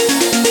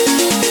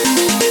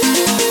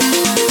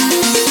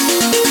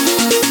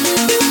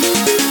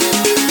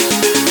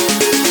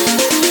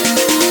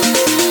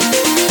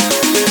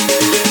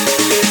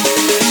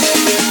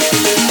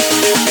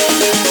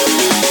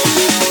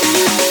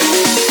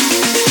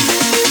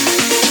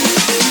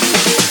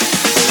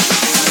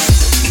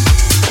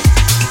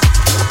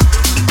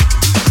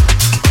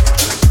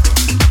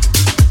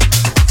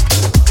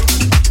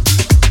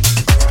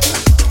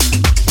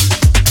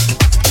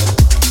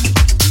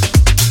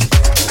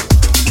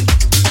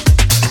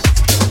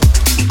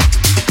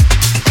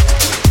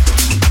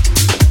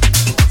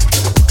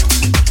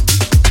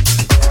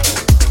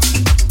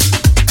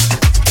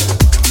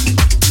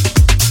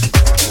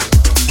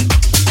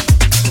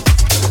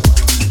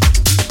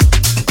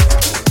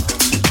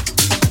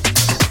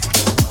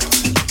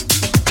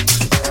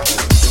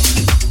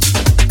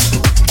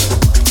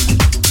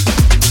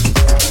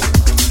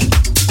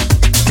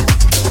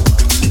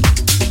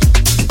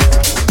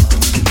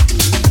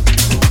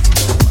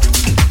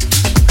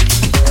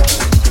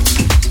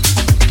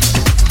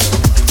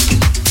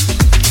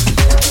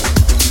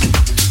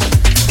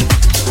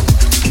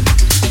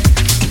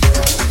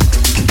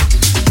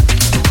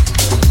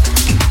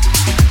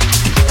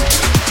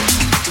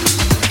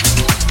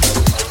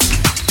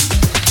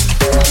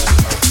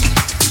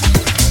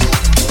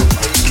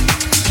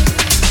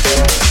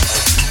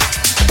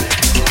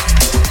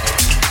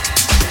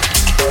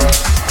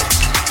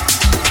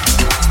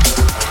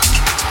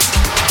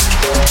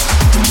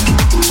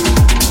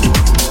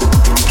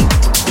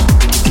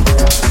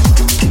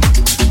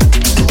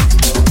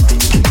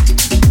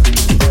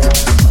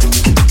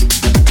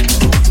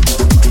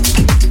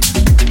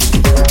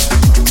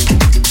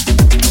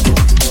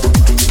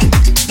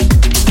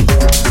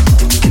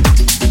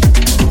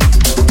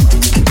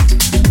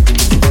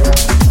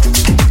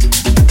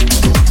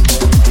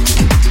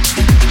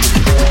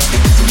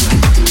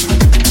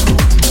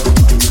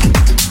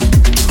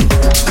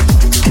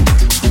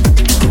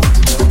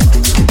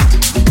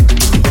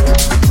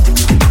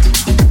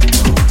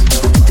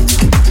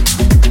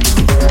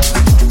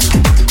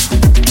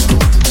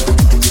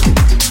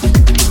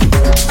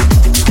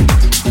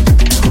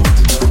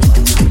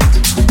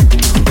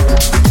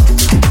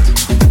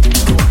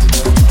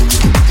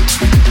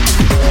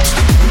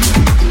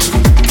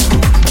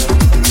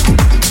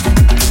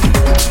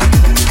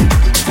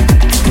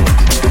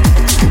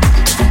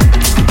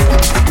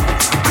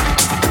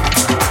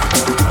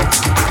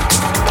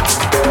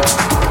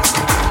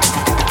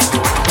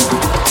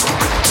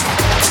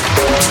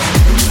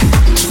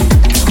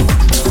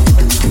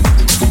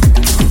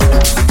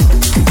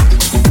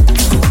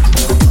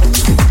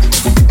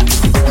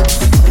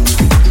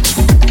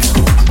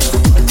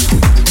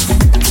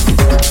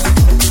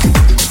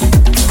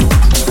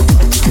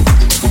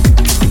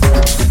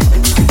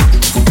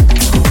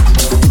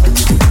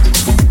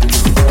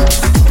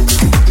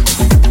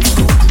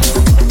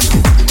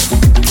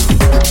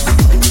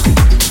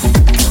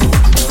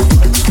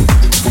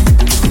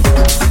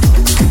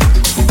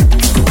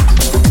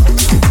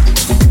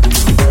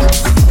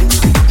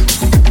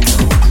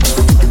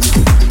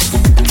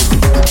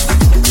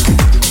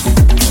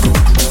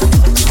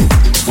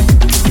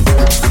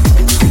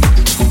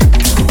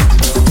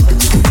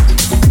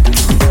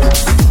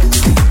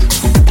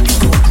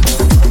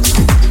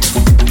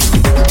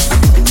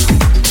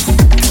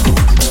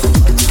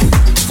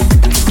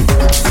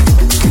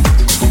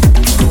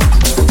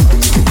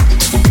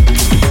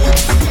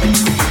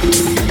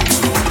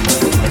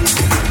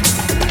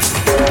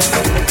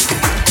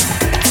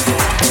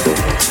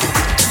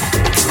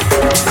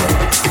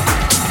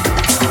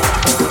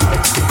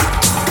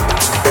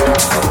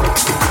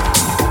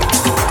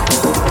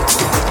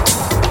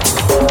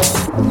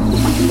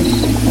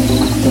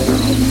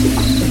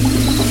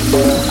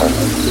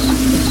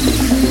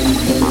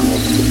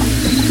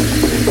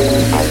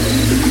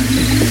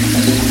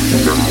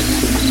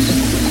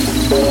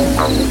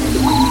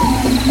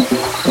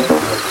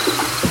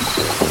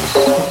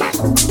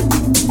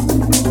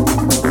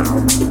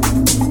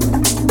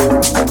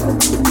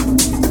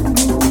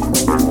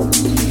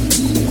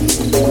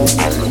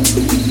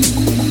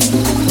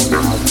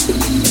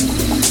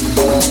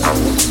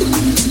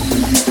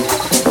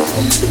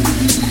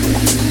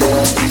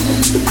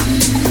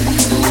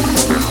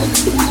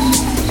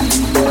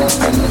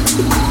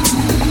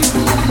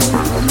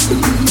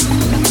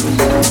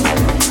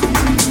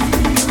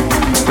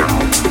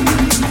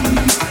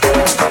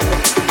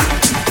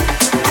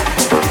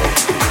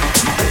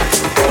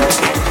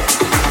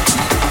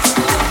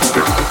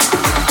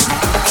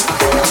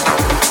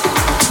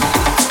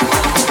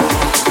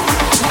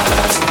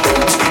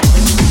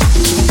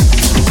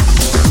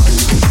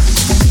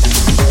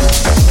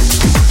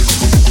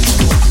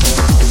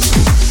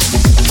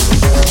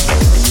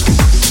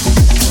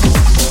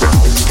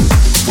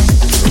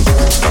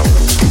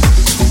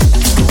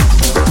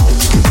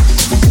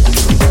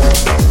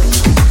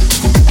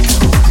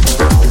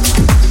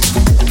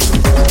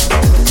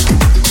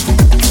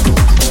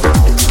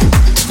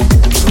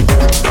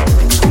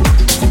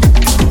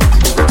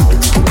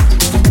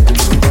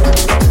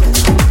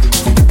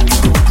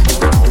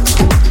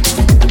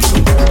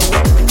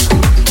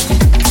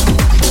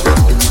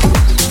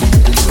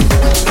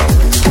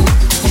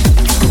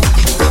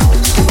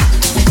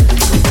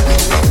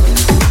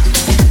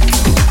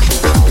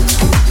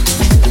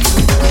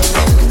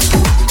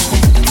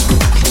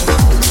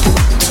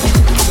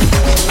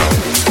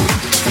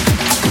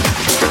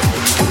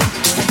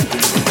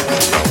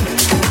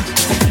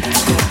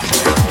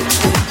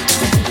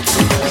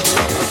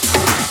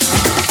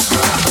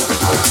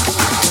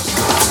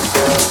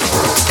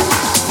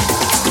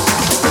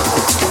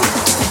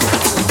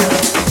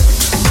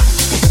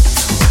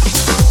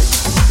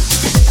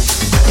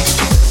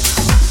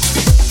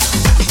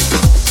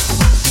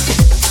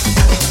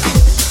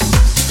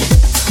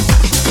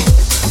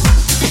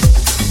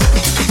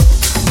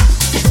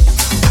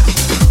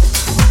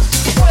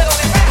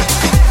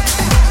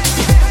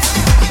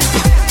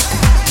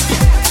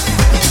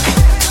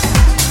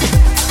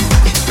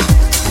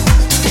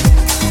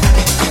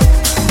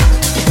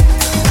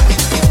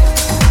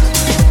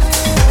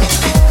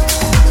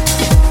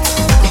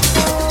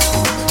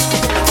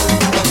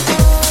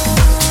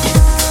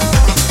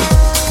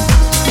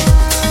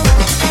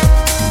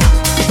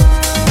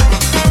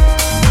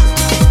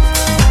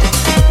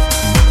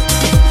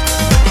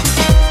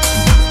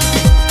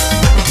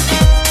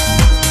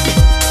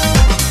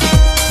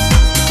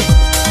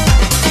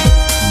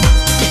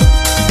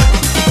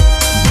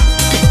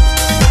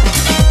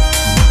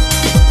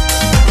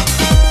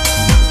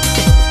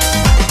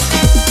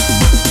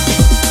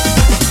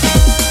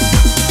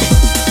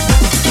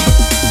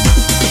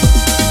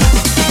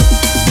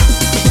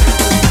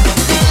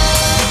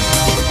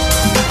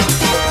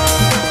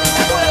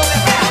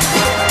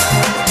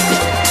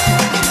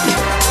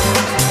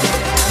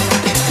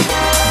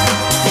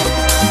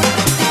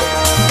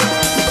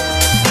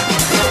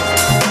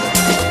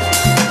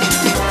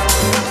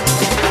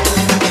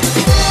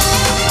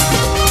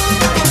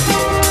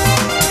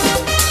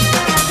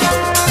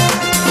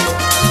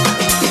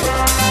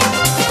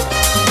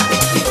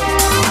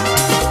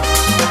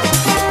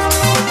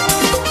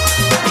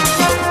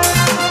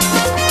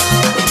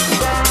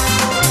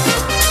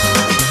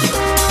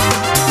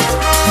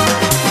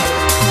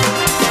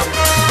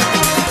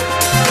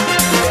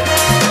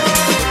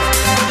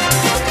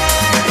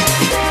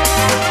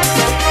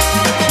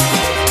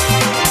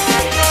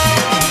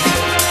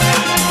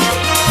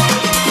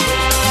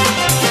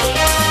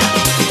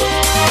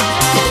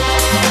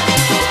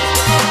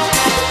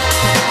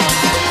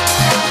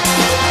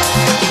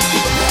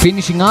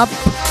 Finishing up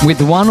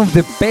with one of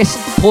the best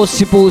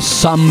possible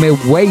summer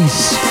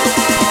ways.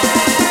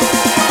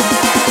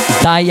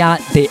 Daya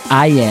de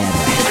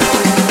Ayer.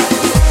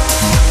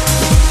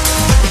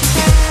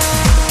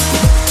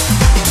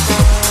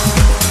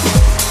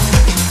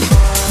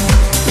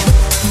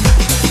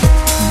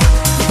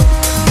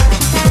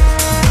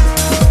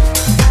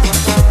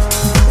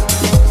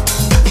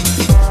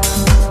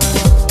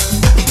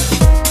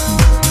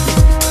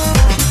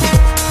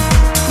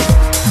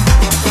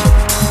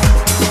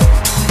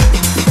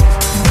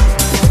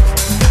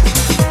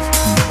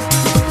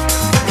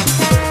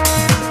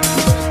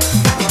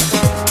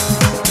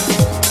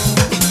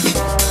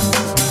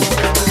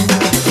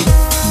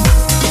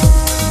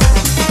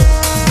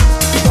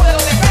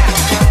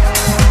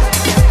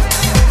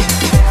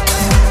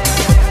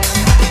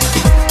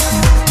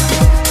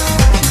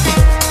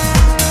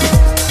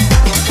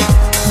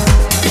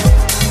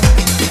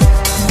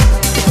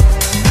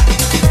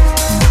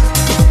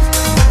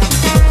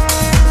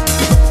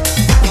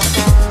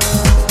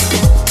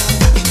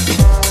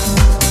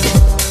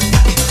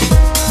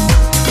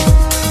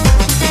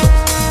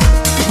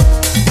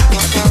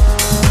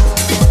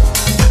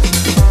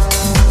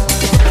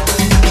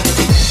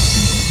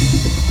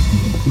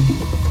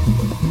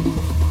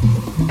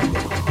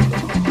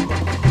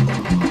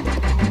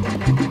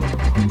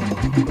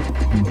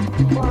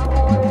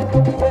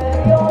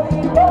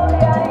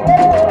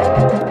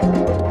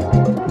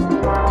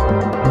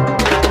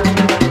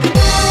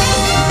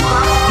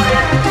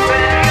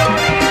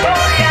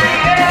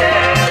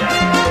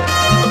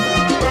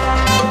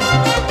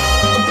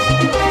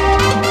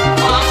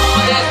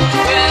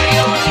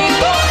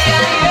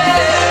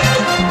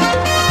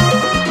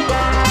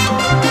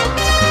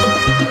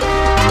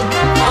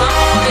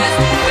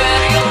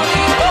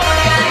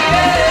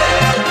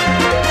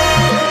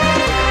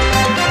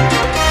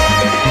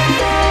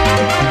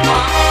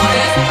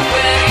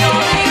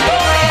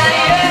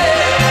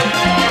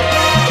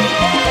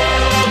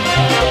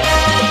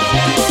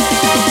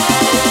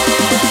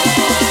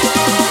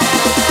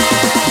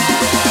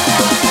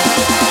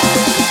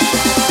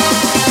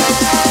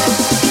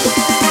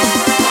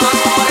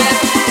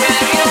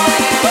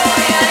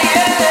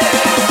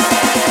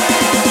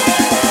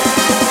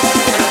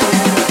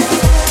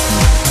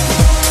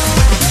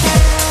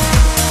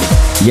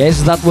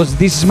 Yes, that was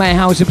This Is My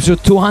House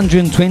episode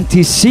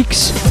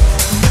 226.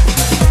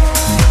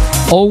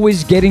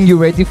 Always getting you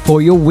ready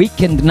for your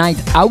weekend night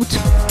out.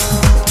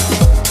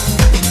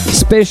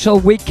 Special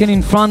weekend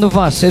in front of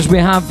us as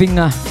we're having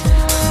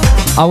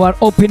our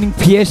opening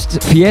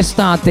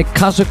fiesta at the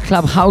Castle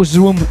Club House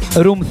Room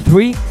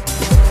 3.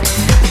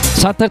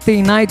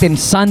 Saturday night and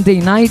Sunday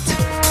night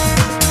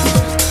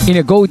in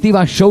a Go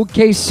Diva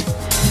showcase.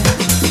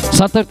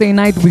 Saturday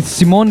night with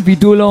Simone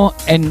Vidulo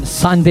and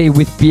Sunday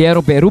with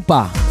Piero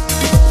Berupa.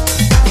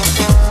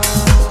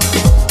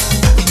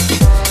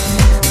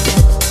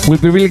 We'll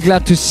be really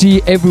glad to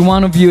see every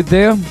one of you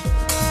there.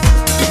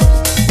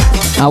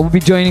 I will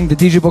be joining the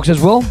DJ box as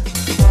well.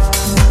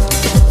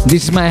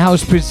 This Is My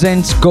House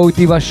presents Go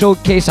Diva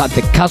Showcase at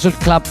the Castle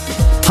Club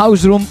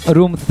House Room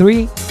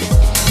 3.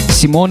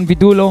 Simone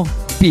Vidulo,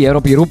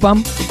 Piero Berupa.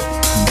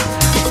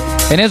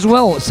 And as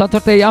well,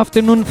 Saturday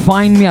afternoon,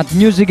 find me at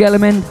Music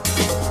Element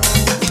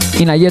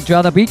in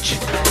Ayia Beach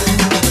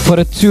for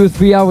a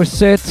 2-3 hour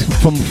set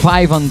from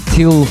 5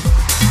 until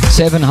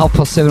 7,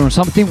 7:30 or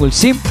something, we'll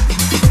see.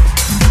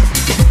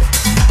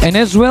 And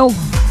as well,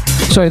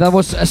 sorry, that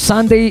was a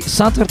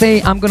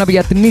Saturday, I'm gonna be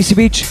at the Nisi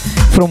Beach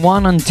from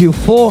 1 until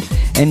 4,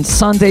 and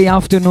Sunday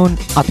afternoon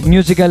at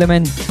Music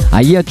Element,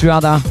 Ayia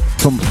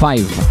from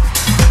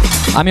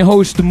 5. I'm your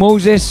host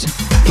Moses,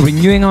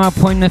 renewing our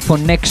appointment for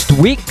next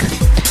week.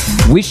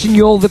 Wishing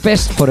you all the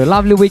best for a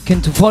lovely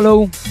weekend to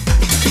follow.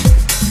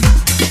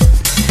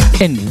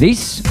 And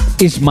this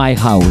is my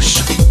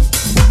house.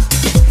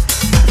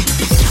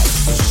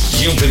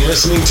 You've been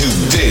listening to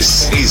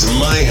This Is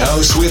My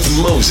House with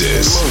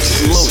Moses.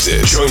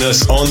 Join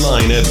us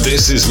online at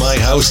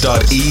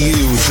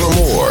thisismyhouse.eu for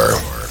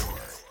more.